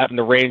do happen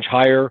to range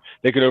higher,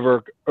 they could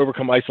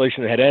overcome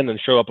isolation at head end and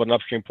show up on an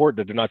upstream port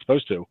that they're not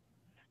supposed to.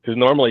 Because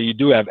normally you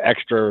do have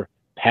extra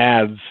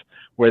paths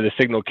where the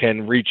signal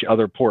can reach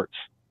other ports,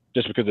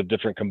 just because of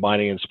different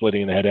combining and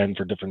splitting in the head end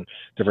for different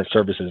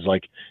services,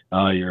 like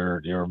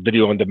your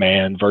video on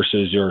demand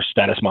versus your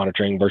status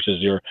monitoring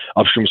versus your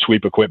upstream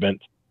sweep equipment.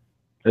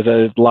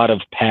 There's a lot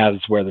of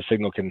paths where the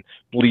signal can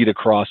bleed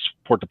across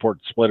port-to-port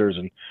splitters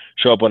and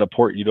show up on a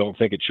port you don't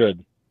think it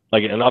should.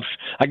 Like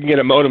I can get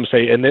a modem,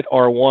 say, init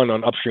R1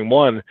 on upstream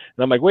 1, and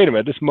I'm like, wait a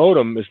minute, this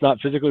modem is not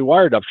physically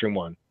wired upstream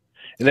 1.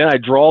 And then I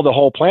draw the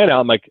whole plant out.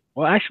 I'm like,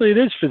 well, actually, it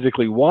is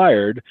physically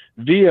wired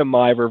via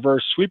my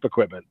reverse sweep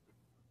equipment.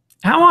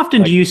 How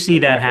often do you see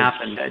that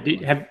happen?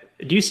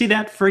 Do you see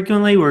that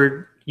frequently,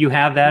 where you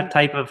have that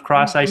type of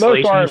cross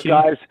isolation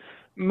issue?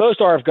 Most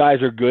RF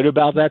guys are good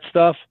about that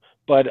stuff,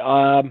 but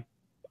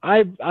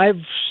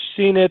I've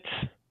seen it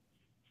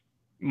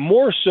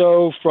more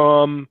so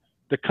from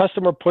the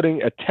customer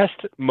putting a test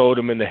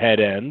modem in the head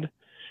end,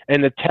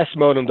 and the test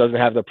modem doesn't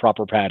have the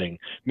proper padding,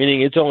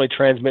 meaning it's only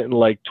transmitting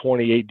like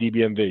 28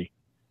 dBmV.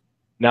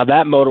 Now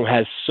that modem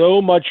has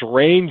so much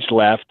range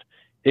left,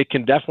 it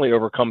can definitely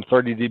overcome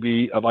 30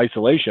 dB of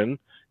isolation.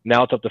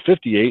 Now it's up to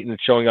 58 and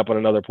it's showing up on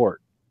another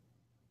port.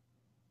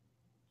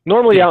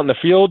 Normally out in the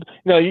field,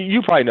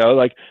 you probably know,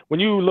 like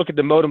when you look at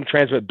the modem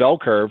transmit bell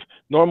curve,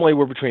 normally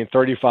we're between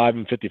 35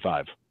 and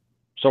 55,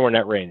 somewhere in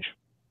that range.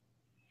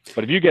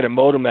 But if you get a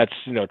modem that's,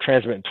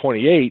 transmitting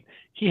 28,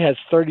 he has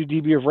 30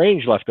 dB of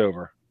range left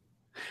over.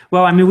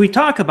 Well, I mean, we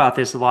talk about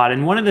this a lot,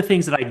 and one of the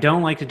things that I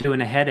don't like to do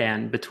in a head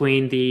end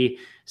between the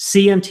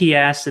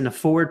CMTS and the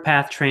forward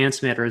path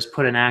transmitter is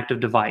put an active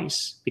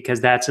device, because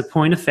that's a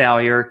point of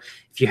failure.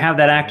 If you have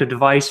that active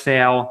device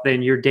fail,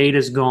 then your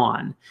data's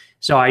gone.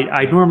 So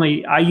I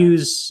normally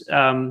use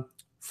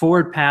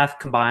forward path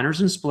combiners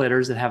and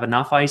splitters that have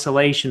enough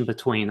isolation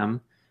between them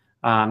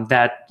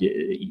that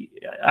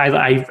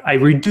I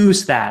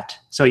reduce that.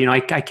 So I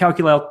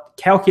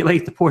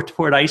calculate the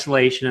port-to-port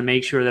isolation and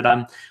make sure that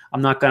I'm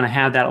not going to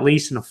have that, at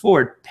least in a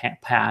forward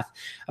path.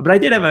 But I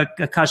did have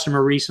a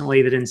customer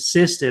recently that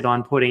insisted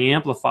on putting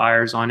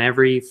amplifiers on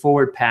every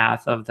forward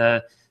path of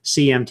the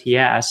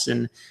CMTS,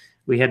 and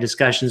we had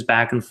discussions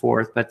back and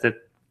forth, but the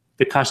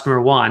customer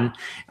won,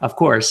 of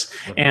course.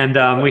 And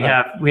we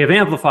have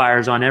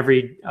amplifiers on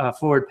every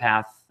forward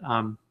path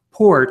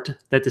port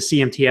that the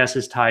CMTS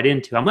is tied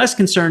into. I'm less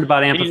concerned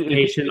about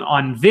amplification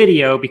on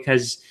video,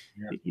 because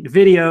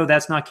video,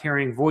 that's not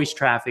carrying voice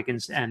traffic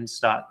and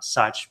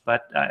such.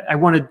 But I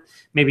wanted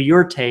maybe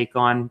your take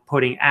on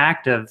putting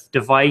active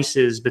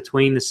devices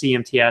between the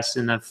CMTS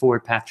and the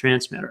forward path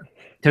transmitter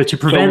to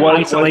prevent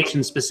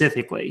isolation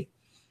specifically.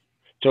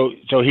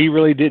 So he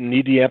really didn't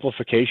need the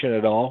amplification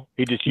at all?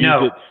 He just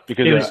used it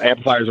because the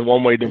amplifier is a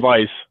one-way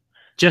device?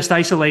 Just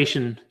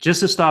isolation, just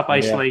to stop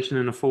isolation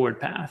in a forward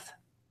path.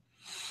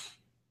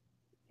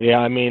 Yeah,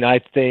 I mean, I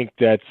think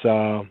that's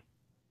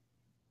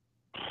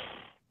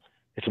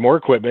it's more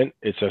equipment.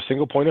 It's a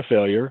single point of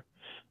failure.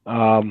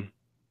 I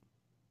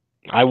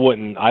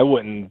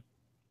wouldn't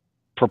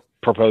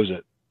propose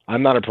it.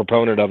 I'm not a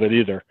proponent of it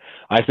either.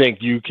 I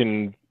think you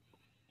can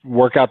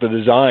work out the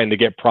design to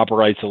get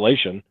proper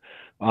isolation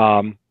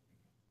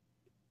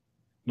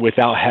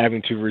without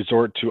having to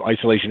resort to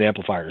isolation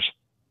amplifiers.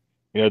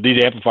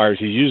 These amplifiers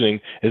he's using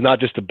is not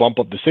just to bump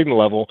up the signal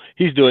level.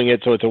 He's doing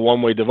it so it's a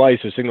one-way device,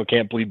 so signal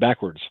can't bleed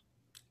backwards,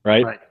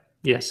 right? Right.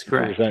 Yes,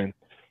 correct. That's what you're saying.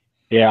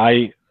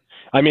 Yeah,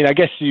 I mean, I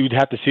guess you'd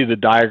have to see the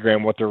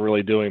diagram, what they're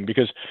really doing,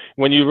 because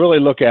when you really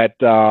look at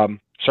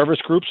service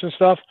groups and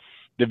stuff,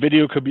 the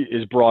video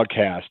is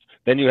broadcast.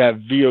 Then you have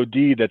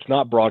VOD that's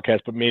not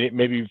broadcast, but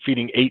maybe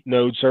feeding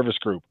 8-node service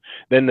group.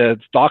 Then the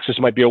DOCSIS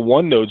might be a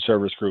 1-node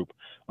service group.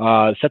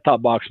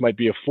 Set-top box might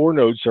be a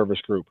 4-node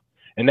service group.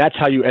 And that's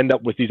how you end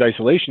up with these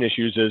isolation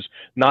issues, is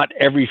not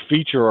every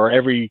feature or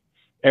every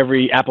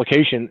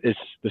application is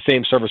the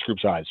same service group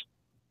size.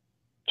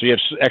 So you have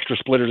extra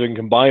splitters and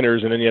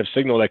combiners, and then you have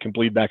signal that can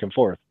bleed back and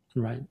forth.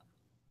 Right.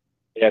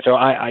 Yeah, so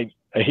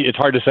it's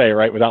hard to say,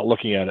 right, without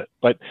looking at it.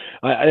 But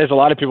there's a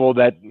lot of people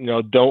that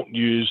don't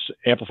use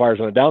amplifiers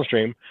on the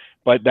downstream,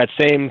 but that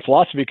same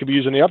philosophy could be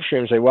used in the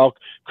upstream and say, well,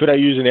 could I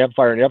use an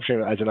amplifier in the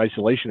upstream as an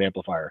isolation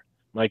amplifier?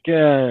 Like,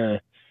 I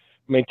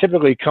mean,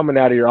 typically coming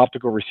out of your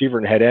optical receiver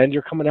and head end,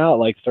 you're coming out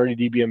like 30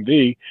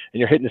 dBmV, and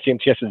you're hitting the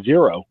CMTS at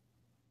 0.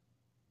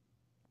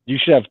 You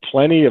should have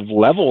plenty of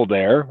level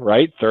there,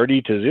 right?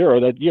 30 to 0.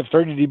 That you have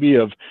 30 dB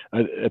of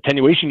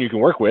attenuation you can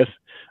work with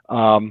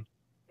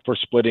for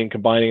splitting,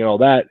 combining, and all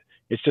that.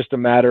 It's just a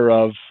matter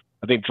of,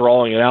 I think,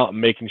 drawing it out and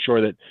making sure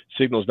that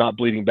signal is not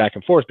bleeding back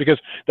and forth, because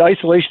the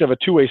isolation of a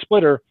two-way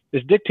splitter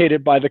is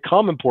dictated by the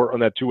common port on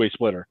that two-way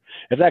splitter.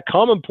 If that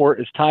common port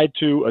is tied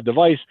to a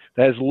device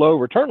that has low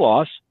return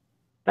loss,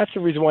 that's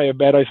the reason why you have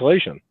bad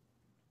isolation.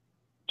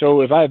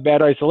 So if I have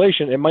bad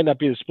isolation, it might not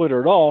be the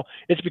splitter at all.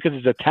 It's because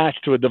it's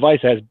attached to a device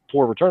that has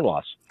poor return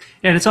loss.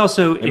 And it's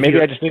also, and maybe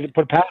I just need to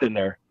put a pad in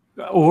there.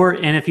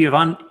 And if you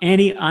have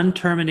any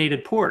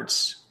unterminated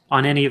ports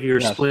on any of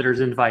your splitters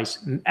and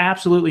device,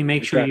 absolutely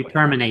make sure you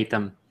terminate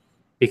them,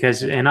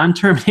 because an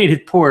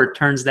unterminated port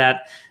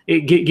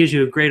gives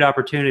you a great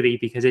opportunity,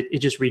 because it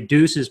just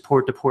reduces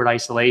port-to-port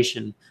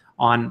isolation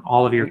on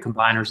all of your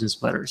combiners and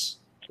splitters.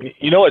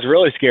 You know what's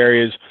really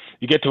scary is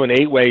you get to an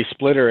 8-way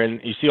splitter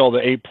and you see all the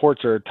 8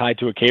 ports are tied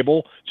to a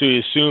cable, so you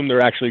assume they're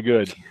actually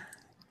good.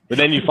 But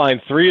then you find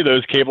 3 of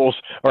those cables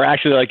are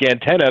actually like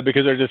antenna,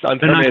 because they're just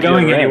unterminated. They're not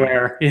going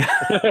anywhere. Yeah.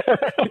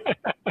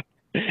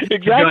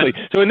 Exactly.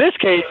 So in this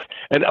case,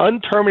 an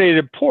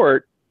unterminated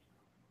port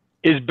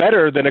is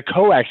better than a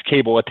coax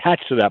cable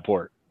attached to that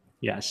port.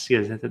 Yes,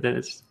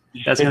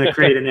 that's going to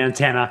create an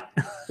antenna.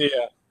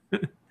 Yeah.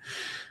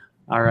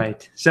 All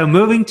right. So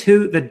moving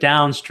to the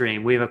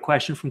downstream, we have a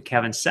question from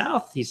Kevin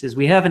South. He says,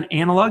 we have an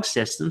analog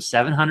system,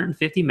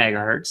 750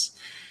 megahertz,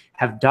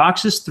 have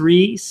DOCSIS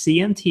 3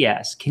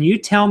 CMTS. Can you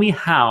tell me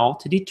how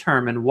to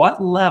determine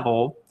what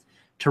level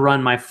to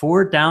run my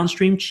 4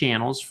 downstream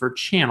channels for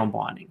channel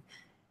bonding?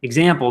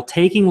 Example,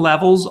 taking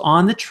levels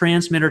on the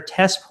transmitter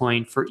test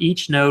point for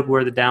each node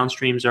where the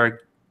downstreams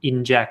are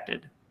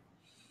injected.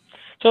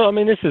 So, I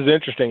mean, this is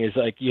interesting. Is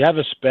like you have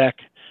a spec,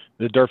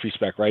 the Durfee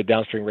spec, right?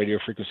 Downstream radio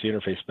frequency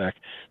interface spec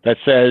that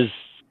says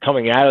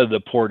coming out of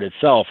the port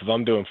itself, if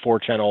I'm doing 4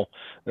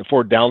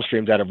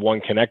 downstreams out of one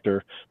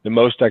connector, the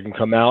most I can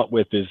come out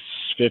with is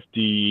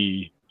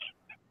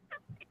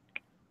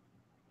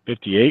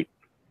 58?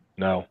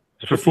 No.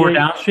 For 4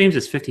 downstreams,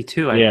 it's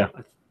 52. Yeah.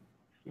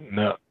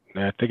 No,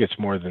 I think it's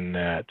more than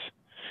that.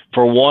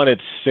 For one,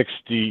 it's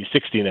 60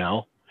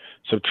 now.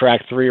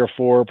 Subtract 3 or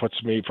 4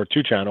 puts me for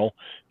 2 channel.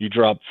 You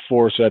drop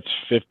 4, so that's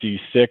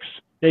 56.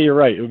 Yeah, you're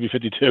right. It would be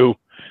 52.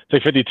 It's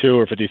like 52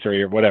 or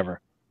 53 or whatever,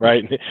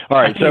 right?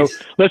 All right, so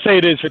let's say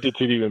it is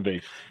 52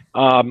 dB.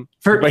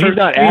 But he's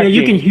not asking.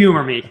 You can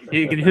humor me.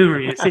 You can humor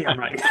me. See, I'm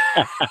right.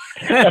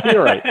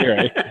 You're right. You're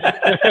right.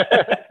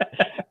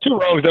 2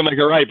 wrongs don't make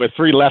a right, but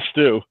 3 lefts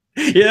do.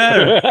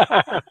 Yeah.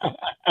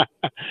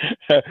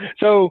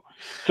 So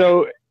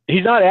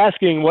he's not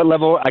asking what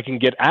level I can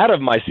get out of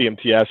my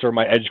CMTS or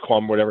my edge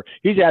QAM or whatever.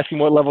 He's asking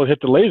what level hit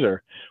the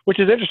laser, which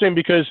is interesting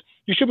because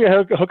you should be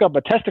able to hook up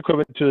a test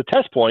equipment to the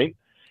test point.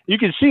 You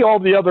can see all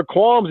the other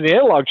QAMs and the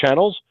analog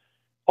channels.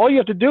 All you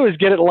have to do is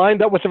get it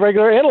lined up with the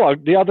regular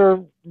analog, the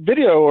other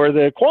video or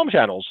the QAM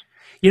channels.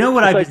 You know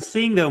what I've been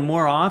seeing though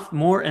more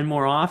and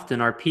more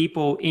often are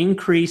people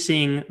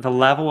increasing the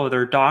level of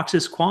their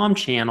DOCSIS QAM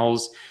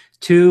channels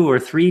 2 or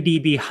 3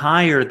 dB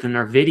higher than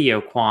their video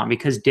QAM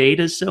because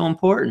data is so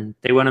important.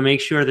 They want to make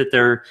sure that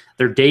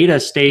their data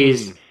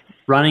stays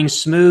running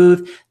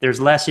smooth. There's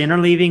less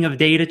interleaving of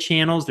data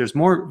channels. There's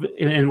more,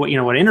 and what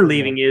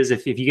interleaving is,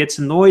 if you get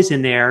some noise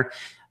in there,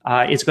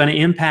 it's going to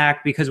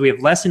impact, because we have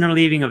less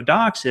interleaving of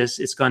DOCSIS.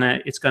 It's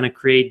going to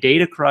create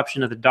data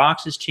corruption of the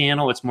DOCSIS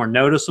channel. It's more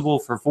noticeable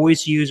for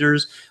voice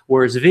users.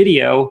 Whereas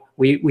video,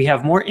 we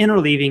have more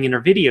interleaving in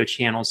our video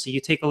channels. So you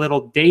take a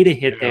little data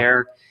hit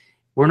there.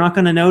 We're not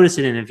going to notice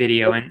it in a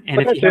video. And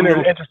if that's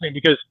interesting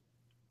because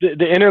the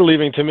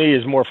interleaving to me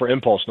is more for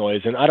impulse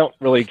noise, and I don't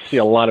really see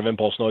a lot of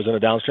impulse noise in a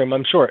downstream.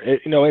 I'm sure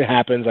it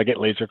happens. I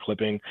get laser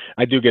clipping.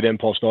 I do get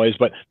impulse noise,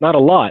 but not a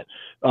lot.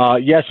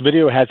 Yes,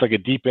 video has like a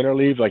deep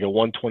interleave, like a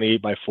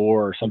 128/4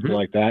 or something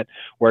like that,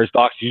 whereas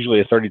DOCSIS usually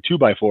a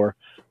 32/4.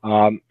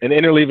 And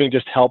interleaving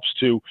just helps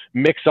to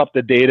mix up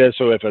the data.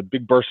 So if a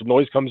big burst of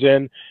noise comes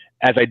in,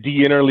 as I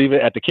de-interleave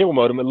it at the cable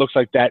modem, it looks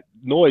like that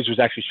noise was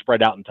actually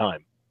spread out in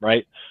time.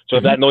 Right? So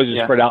if that noise is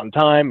spread out in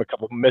time, a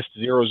couple of missed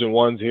 0s and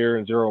 1s here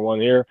and 0 and 1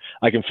 here,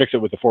 I can fix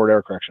it with the forward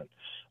error correction.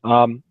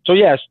 So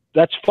yes,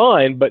 that's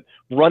fine, but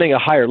running a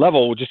higher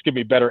level will just give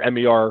me better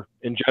MER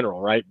in general,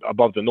 right?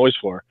 Above the noise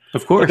floor.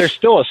 Of course. But there's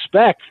still a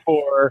spec,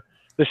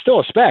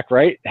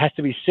 right? It has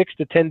to be 6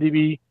 to 10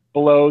 dB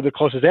below the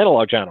closest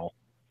analog channel.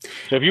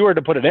 So if you were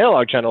to put an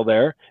analog channel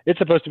there, it's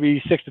supposed to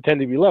be 6 to 10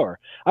 dB lower.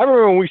 I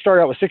remember when we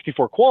started out with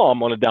 64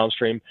 QAM on a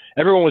downstream,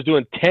 everyone was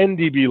doing 10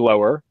 dB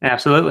lower.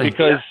 Absolutely.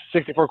 Because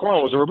 64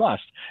 QAM was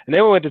robust. And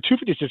then we went to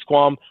 256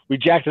 QAM, we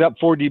jacked it up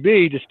 4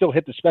 dB to still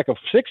hit the spec of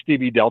 6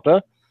 dB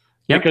delta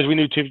because we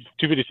knew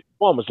 256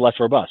 QAM was less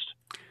robust.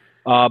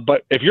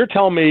 But if you're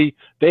telling me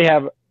they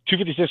have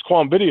 256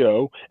 QAM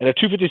video and a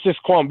 256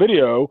 QAM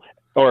video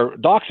or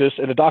DOCSIS,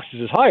 and the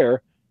DOCSIS is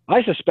higher,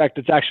 I suspect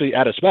it's actually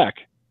out of spec.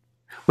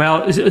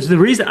 Well, it's the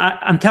reason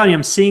I'm telling you,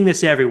 I'm seeing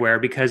this everywhere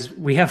because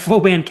we have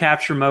full band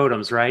capture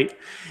modems, right?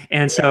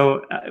 And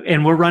so,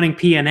 and we're running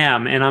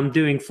PNM, and I'm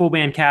doing full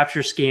band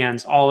capture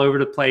scans all over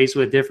the place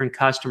with different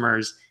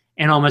customers.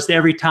 And almost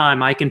every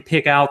time I can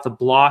pick out the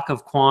block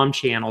of QAM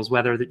channels,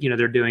 whether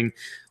they're doing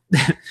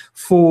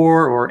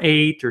 4 or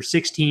 8 or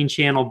 16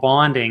 channel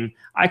bonding,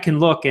 I can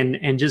look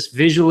and just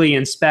visually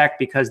inspect,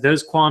 because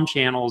those QAM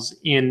channels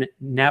in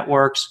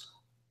networks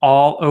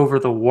all over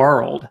the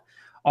world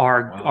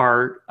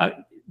are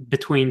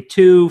between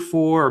 2,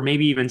 4, or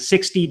maybe even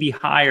 6 dB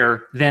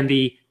higher than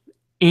the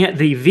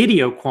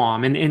video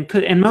QAM,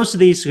 and most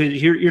of these,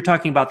 you're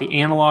talking about the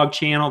analog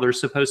channel, they're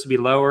supposed to be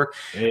lower,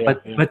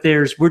 but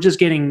we're just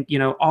getting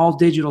all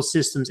digital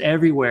systems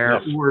everywhere,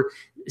 or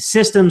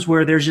systems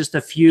where there's just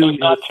a few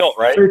tilt,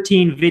 right?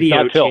 13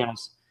 video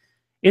channels.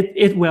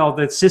 Well,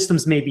 the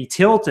systems may be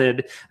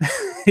tilted,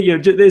 but you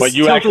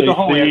tilted the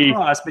whole way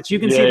across, but you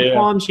can see the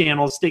QAM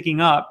channel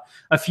sticking up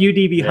a few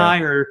dB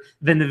higher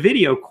than the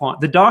video QAM,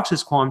 the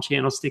DOCSIS QAM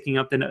channel sticking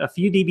up than a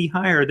few dB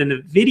higher than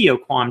the video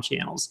QAM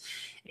channels.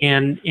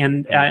 And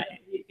I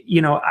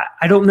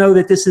don't know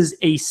that this is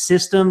a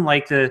system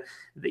like the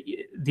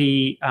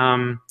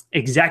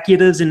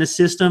executives in the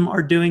system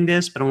are doing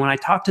this, but when I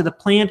talk to the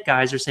plant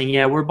guys, they're saying,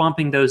 yeah, we're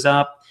bumping those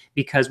up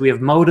because we have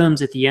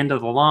modems at the end of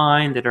the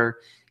line that are,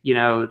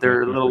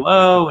 they're a little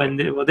low, and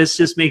this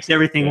just makes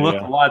everything look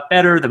a lot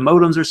better. The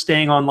modems are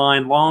staying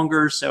online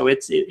longer, so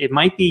it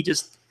might be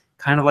just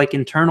kind of like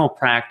internal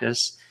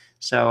practice.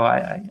 So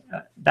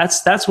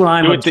that's what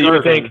I'm observing. You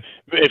would think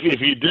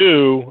if you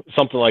do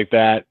something like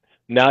that,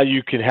 now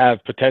you can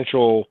have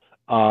potential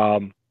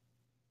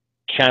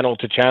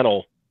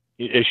channel-to-channel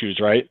issues,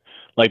 right?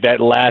 Like that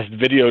last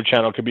video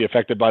channel could be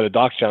affected by the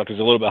DOCSIS channel because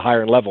it's a little bit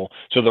higher in level,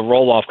 so the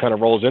roll-off kind of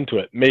rolls into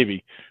it,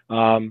 maybe.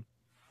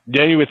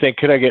 then you would think,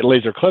 could I get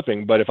laser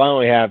clipping? But if I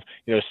only have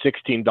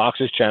 16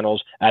 DOCSIS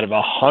channels out of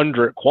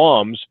 100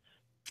 QAMs,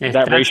 that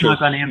that's ratio not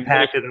going to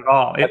impact it at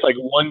all. That's like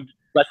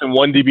less than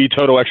 1 dB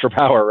total extra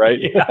power, right?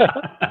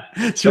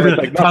 Yeah. So it's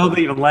like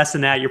probably even less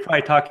than that. You're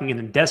probably talking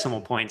in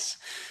decimal points.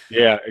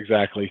 Yeah,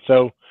 exactly.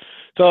 So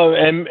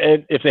and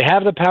if they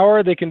have the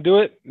power, they can do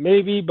it,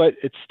 maybe, but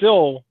it's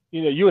still,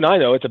 you and I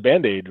know it's a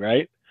Band-Aid,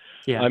 right?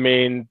 Yeah. I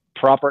mean,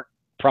 proper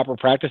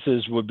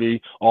practices would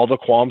be all the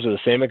QAMs are the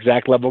same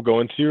exact level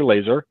going to your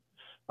laser,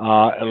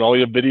 and all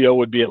your video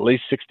would be at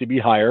least 6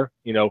 dB higher,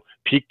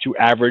 peak to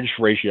average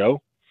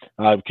ratio,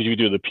 because you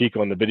do the peak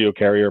on the video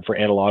carrier for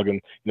analog,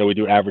 and we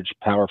do average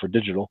power for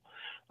digital,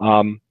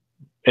 and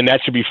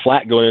that should be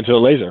flat going into the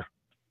laser,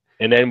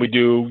 and then we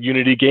do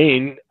unity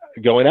gain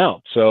going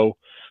out. So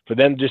for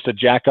them just to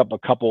jack up a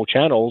couple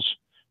channels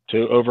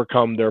to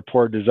overcome their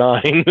poor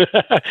design,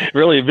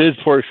 really it is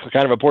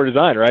kind of a poor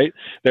design, right?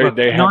 They're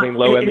having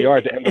low MBR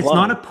at the end of the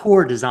line. It's not a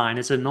poor design;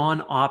 it's a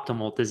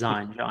non-optimal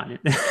design, John.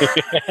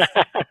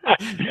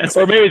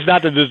 Or maybe it's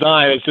not the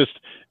design; it's just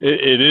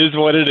it is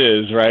what it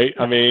is, right?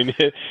 I mean,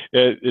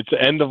 it's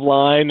the end of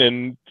line,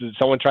 and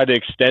someone tried to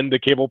extend the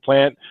cable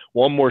plant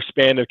one more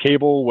span of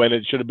cable when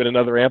it should have been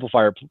another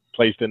amplifier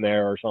placed in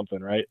there or something,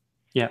 right?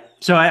 Yeah.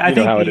 So I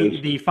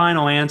think the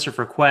final answer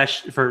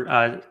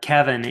for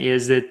Kevin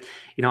is that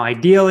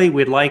ideally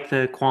we'd like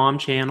the QAM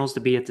channels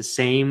to be at the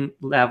same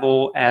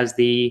level as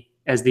the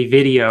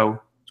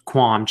video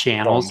QAM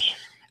channels.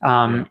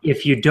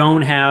 If you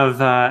don't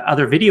have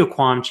other video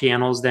QAM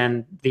channels,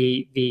 then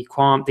the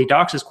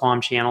DOCSIS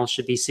QAM channels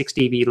should be 6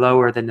 dB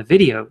lower than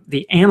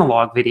the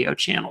analog video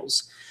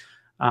channels,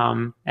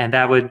 and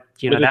that would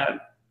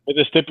with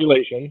a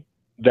stipulation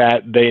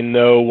that they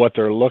know what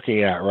they're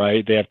looking at,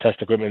 right? They have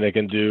test equipment that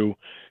can do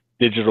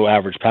digital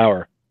average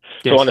power.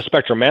 Yes. So on a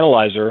spectrum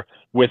analyzer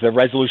with a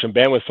resolution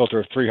bandwidth filter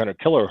of 300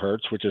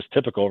 kilohertz, which is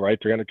typical, right?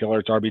 300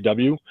 kilohertz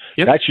RBW,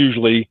 yep. That's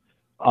usually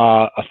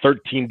a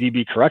 13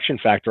 dB correction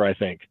factor, I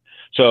think.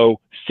 So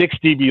 6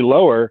 dB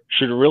lower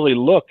should really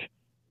look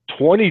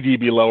 20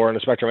 dB lower on a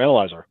spectrum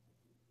analyzer.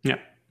 Yeah.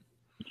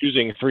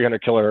 Using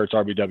 300 kilohertz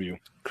RBW.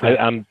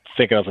 I'm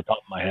thinking off the top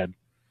of my head.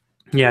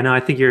 Yeah, no, I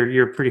think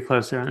you're pretty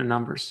close there on the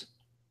numbers.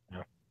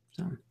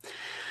 So,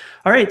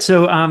 all right.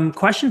 So,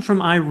 question from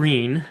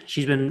Irene.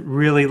 She's been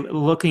really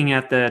looking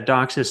at the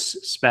DOCSIS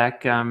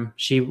spec.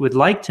 She would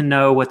like to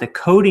know what the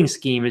coding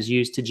scheme is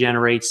used to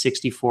generate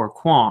 64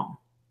 QAM.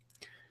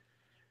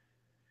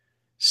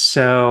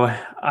 So,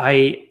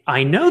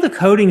 I know the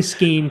coding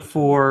scheme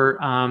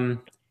for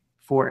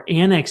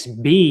Annex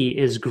B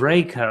is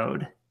gray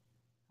code.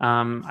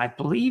 I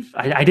believe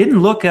I didn't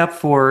look up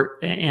for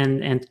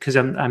and because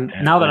I'm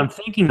now that I'm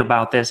thinking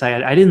about this,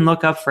 I didn't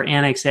look up for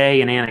Annex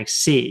A and Annex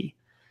C.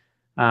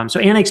 So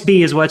Annex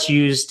B is what's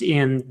used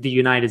in the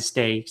United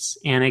States.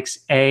 Annex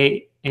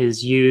A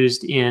is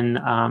used in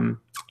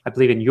I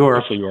believe in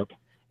Europe,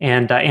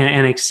 and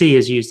Annex C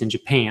is used in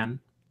Japan.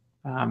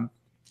 I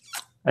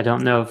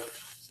don't know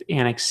if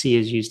Annex C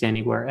is used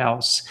anywhere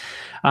else.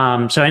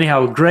 So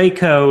anyhow, gray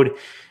code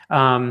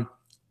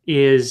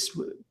is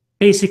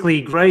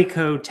basically, gray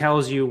code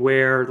tells you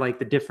where like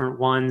the different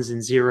ones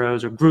and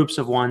zeros or groups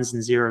of ones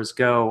and zeros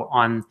go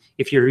on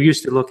if you're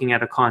used to looking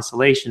at a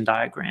constellation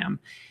diagram.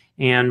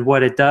 And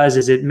what it does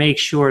is it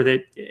makes sure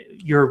that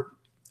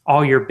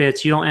all your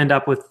bits, you don't end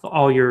up with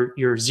all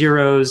your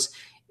zeros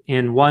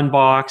in one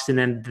box and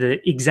then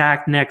the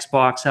exact next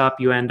box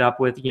up you end up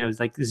with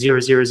like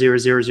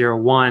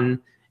 0000001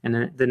 and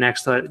then the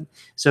next.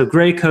 So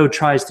gray code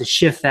tries to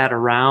shift that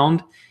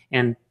around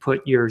and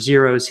put your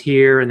zeros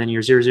here and then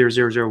your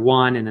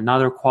 00001 in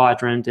another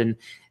quadrant. And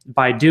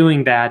by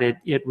doing that,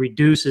 it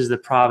reduces the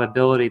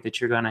probability that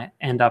you're going to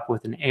end up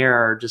with an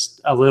error just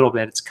a little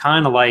bit. It's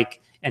kind of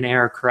like an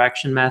error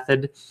correction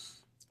method,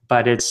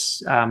 but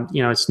it's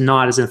it's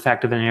not as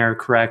effective an error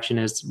correction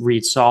as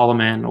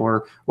Reed-Solomon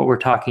or what we're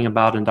talking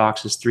about in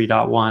DOCSIS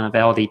 3.1 of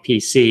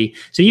LDPC.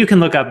 So you can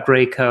look up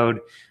gray code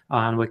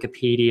on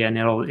Wikipedia and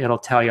it'll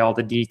tell you all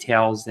the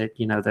details that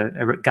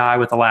the guy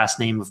with the last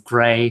name of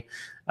Gray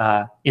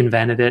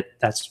invented it.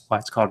 That's why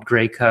it's called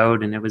gray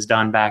code, and it was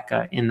done back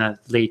in the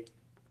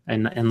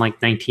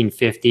like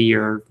 1950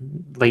 or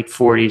late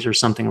 40s or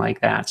something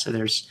like that. So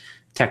there's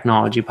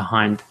technology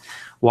behind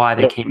why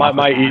they came up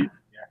with that.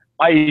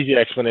 My easy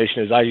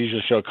explanation is I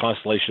usually show a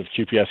constellation of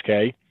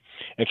QPSK,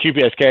 and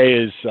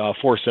QPSK is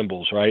 4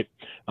 symbols, right?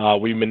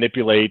 We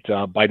manipulate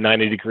by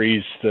 90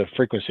 degrees the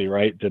frequency,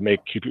 right, to make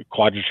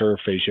quadrature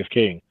phase shift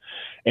keying.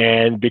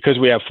 And because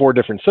we have 4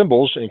 different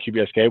symbols in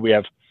QPSK, we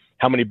have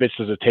how many bits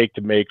does it take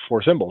to make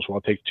 4 symbols? Well,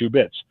 it takes 2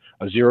 bits,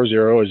 a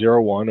 00,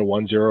 a 01, a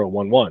 10, a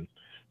 11.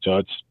 So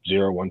it's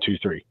 0, 1, 2,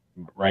 3,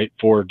 right?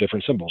 4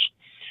 different symbols.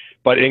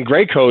 But in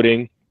gray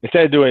coding,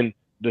 instead of doing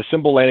the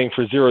symbol landing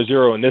for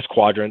 00 in this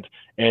quadrant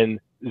and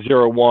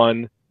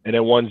 01 and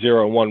then 10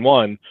 and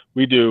 11,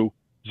 we do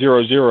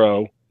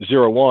 00,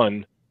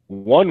 01,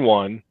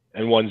 11,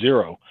 and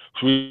 10.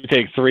 So we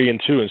take 3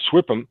 and 2 and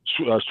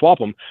swap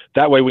them.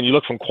 That way, when you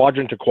look from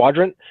quadrant to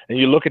quadrant and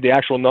you look at the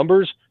actual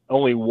numbers,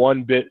 only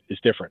 1 bit is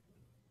different.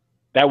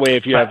 That way,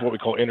 if you have what we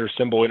call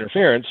inter-symbol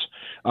interference,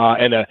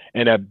 and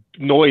a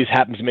noise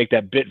happens to make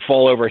that bit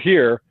fall over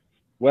here,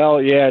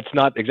 well, yeah, it's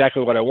not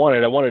exactly what I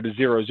wanted. I wanted a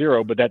 0,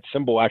 0, but that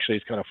symbol actually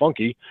is kind of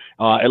funky.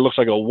 It looks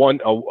like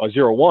a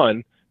 0,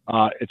 1.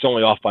 It's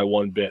only off by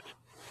 1 bit.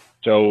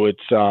 So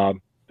it's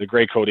the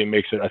gray coding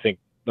makes it, I think,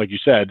 like you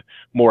said,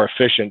 more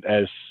efficient.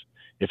 As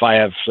if I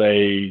have,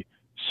 say,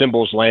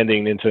 symbols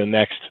landing into the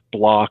next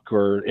block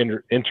or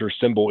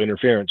inter-symbol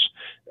interference,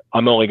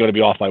 I'm only going to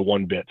be off by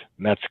 1 bit,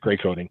 and that's gray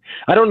coding.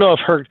 I don't know if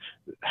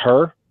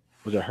her,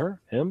 was it her,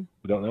 him?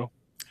 We don't know.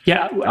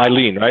 Yeah,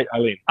 Eileen, right?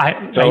 Eileen. I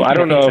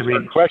don't know if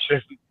her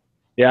question.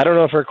 Yeah, I don't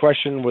know if her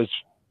question was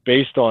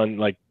based on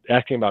like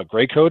asking about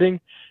gray coding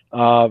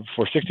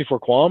for 64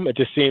 QAM. It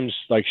just seems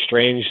like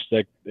strange.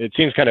 That it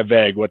seems kind of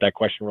vague what that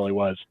question really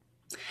was.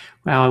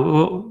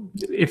 Well,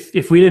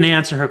 if we didn't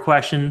answer her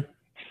question,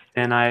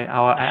 then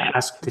I'll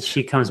ask that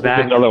she comes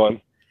back. Another one.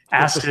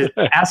 Asks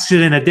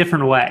it in a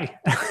different way.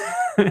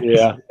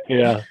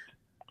 Yeah.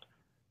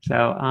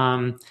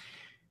 So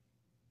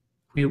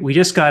we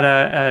just got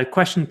a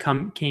question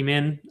came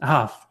in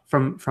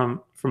from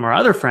our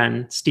other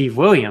friend Steve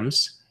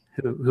Williams,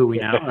 who we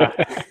know.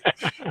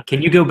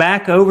 Can you go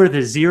back over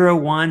the 0,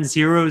 1,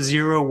 0,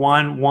 0,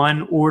 1,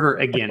 1 order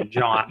again,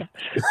 John?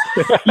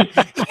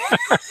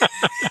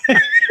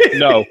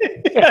 No.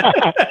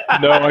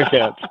 No, I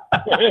can't.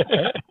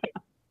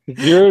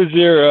 0,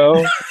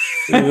 0,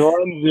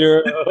 1,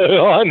 0,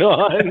 1,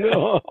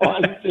 1,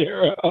 1,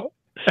 0.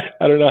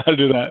 I don't know how to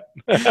do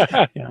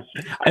that. Yeah.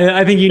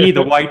 I think you need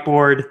the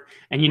whiteboard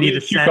and you need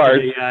to send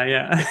it.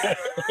 Yeah.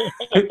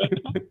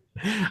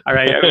 All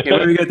right. Okay,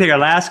 we're going to take our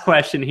last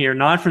question here,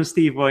 not from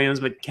Steve Williams,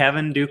 but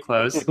Kevin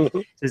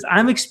Duclos. Says,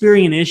 I'm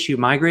experiencing an issue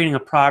migrating a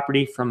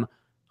property from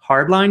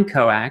hardline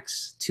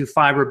coax to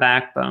fiber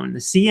backbone. The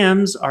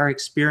CMs are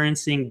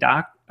experiencing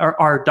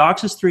are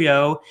DOCSIS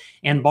 3.0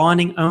 and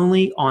bonding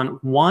only on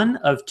 1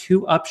 of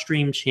 2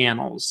 upstream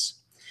channels.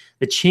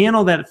 The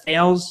channel that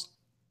fails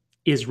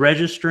is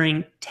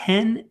registering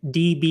 10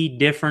 dB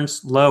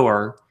difference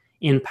lower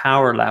in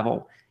power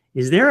level.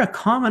 Is there a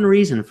common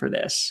reason for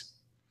this?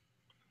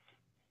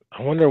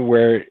 I wonder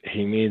where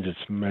he means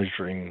it's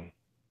measuring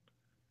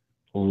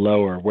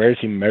lower. Where is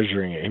he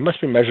measuring it? He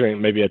must be measuring it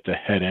maybe at the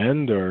head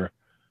end, or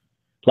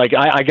like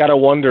I gotta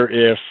wonder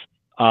if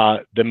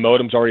the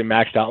modem's already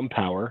maxed out in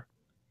power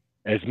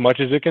as much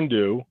as it can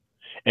do,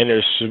 and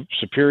there's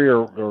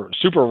superior or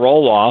super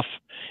roll off,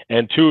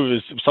 and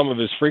some of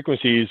his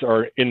frequencies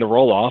are in the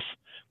roll off,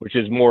 which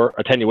is more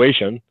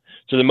attenuation.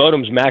 So the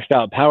modem's maxed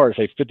out power,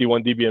 say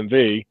 51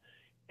 dBmV,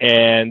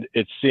 and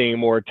it's seeing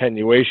more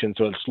attenuation,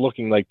 so it's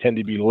looking like 10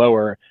 dB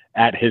lower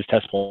at his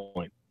test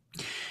point.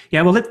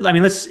 Yeah, well,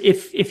 let's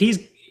if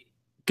he's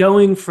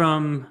going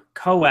from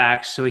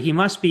coax, so he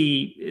must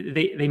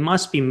be they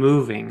must be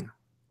moving,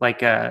 like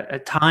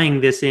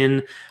tying this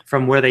in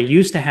from where they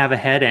used to have a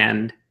head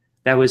end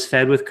that was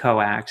fed with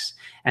coax,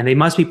 and they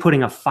must be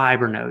putting a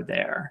fiber node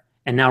there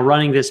and now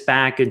running this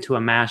back into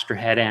a master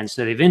head end.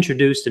 So they've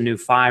introduced a new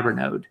fiber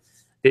node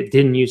that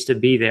didn't used to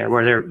be there,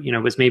 where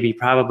there was maybe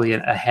probably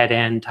a head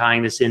end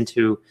tying this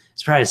into,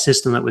 it's probably a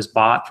system that was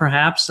bought,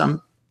 perhaps.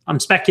 I'm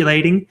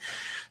speculating.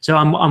 So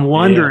I'm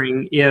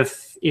wondering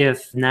if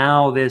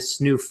now this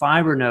new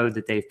fiber node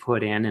that they've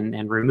put in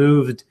and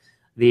removed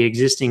the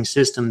existing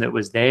system that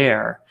was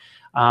there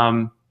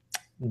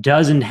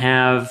doesn't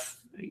have,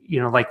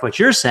 like what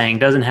you're saying,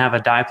 doesn't have a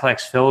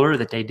diplex filter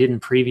that they didn't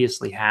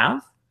previously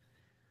have.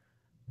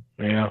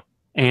 Yeah.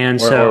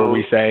 And so are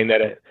we saying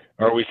that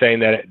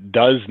it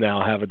does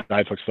now have a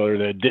diplex filter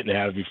that it didn't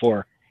have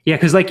before? Yeah,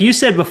 because like you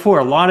said before,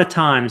 a lot of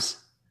times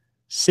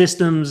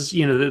systems,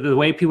 the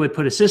way people would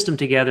put a system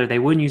together, they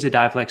wouldn't use a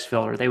diplex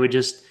filter. They would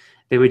just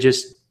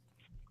use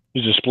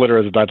a splitter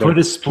as a diplex. Put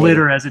a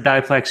splitter as a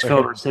diplex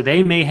filter. So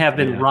they may have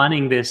been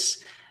running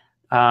this.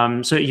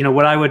 So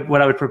what I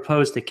would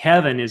propose to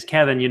Kevin is,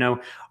 Kevin,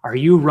 are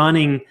you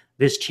running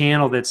this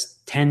channel that's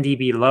 10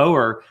 dB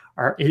lower?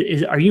 Are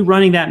you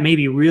running that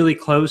maybe really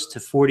close to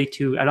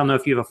 42? I don't know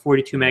if you have a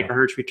 42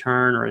 megahertz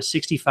return or a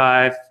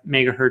 65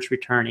 megahertz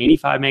return,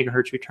 85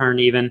 megahertz return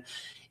even.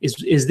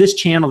 Is this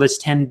channel that's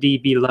 10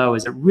 dB low,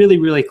 is it really,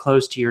 really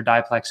close to your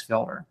diplex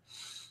filter?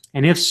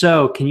 And if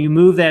so, can you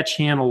move that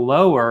channel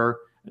lower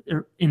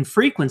in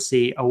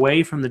frequency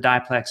away from the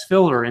diplex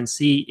filter and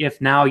see if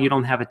now you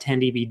don't have a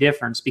 10 dB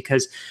difference?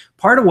 Because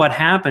part of what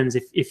happens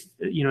if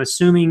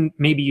assuming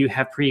maybe you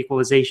have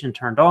pre-equalization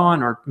turned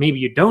on, or maybe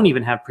you don't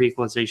even have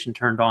pre-equalization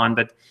turned on,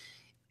 but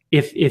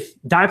if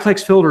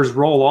diplex filters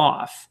roll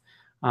off,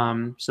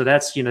 so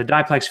that's,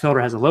 diplex filter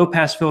has a low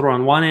pass filter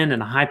on one end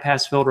and a high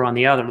pass filter on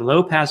the other. The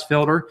low pass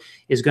filter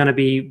is going to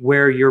be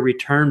where your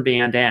return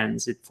band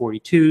ends at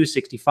 42,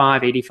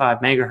 65, 85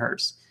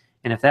 megahertz.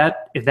 And if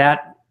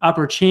that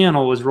upper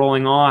channel was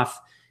rolling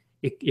off,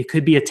 it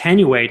could be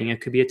attenuating.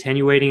 It could be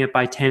attenuating it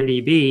by 10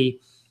 dB,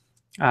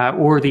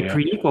 or the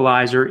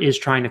pre-equalizer is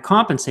trying to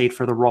compensate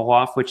for the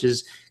roll-off, which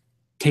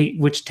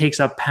takes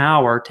up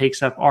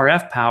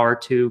RF power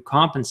to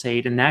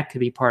compensate, and that could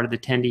be part of the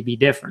 10 dB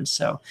difference.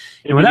 So,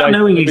 without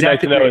knowing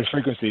exactly his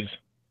frequencies.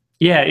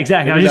 Yeah,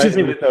 exactly. I was just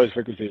saying, those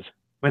frequencies.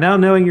 without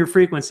knowing your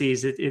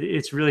frequencies,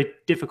 it's really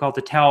difficult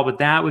to tell. But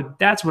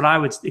that's what I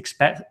would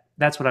expect.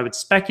 That's what I would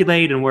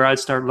speculate, and where I'd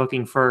start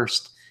looking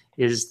first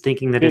is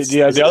thinking that it's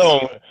the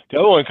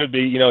other one could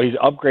be, he's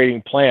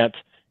upgrading plant.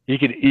 He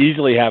could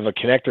easily have a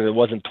connector that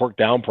wasn't torqued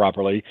down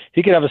properly.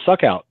 He could have a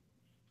suck out.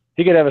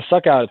 He could have a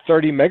suck out at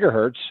 30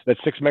 megahertz that's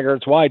 6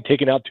 megahertz wide,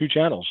 taking out 2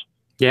 channels.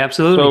 Yeah,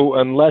 absolutely. So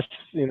unless,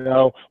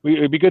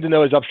 it'd be good to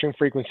know his upstream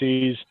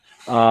frequencies,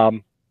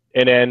 and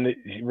then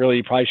really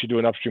you probably should do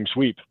an upstream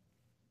sweep.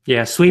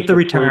 Yeah, sweep the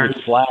return.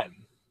 Flat.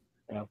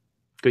 Yeah.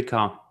 Good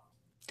call.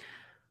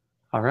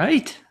 All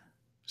right.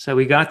 So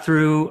we got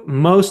through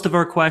most of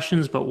our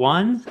questions but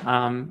one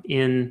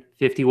in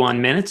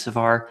 51 minutes of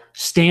our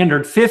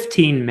standard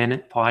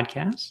 15-minute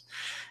podcast.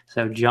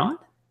 So John,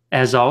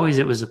 as always,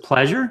 it was a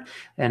pleasure.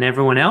 And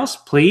everyone else,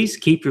 please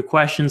keep your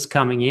questions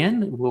coming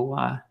in.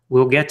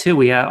 We'll get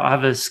to. I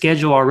have a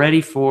schedule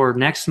already for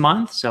next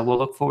month, so we'll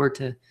look forward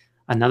to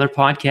another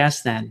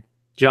podcast then.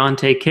 John,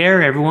 take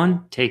care.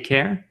 Everyone, take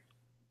care.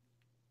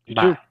 You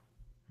Bye. too.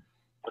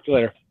 Talk to you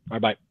later.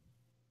 Bye-bye.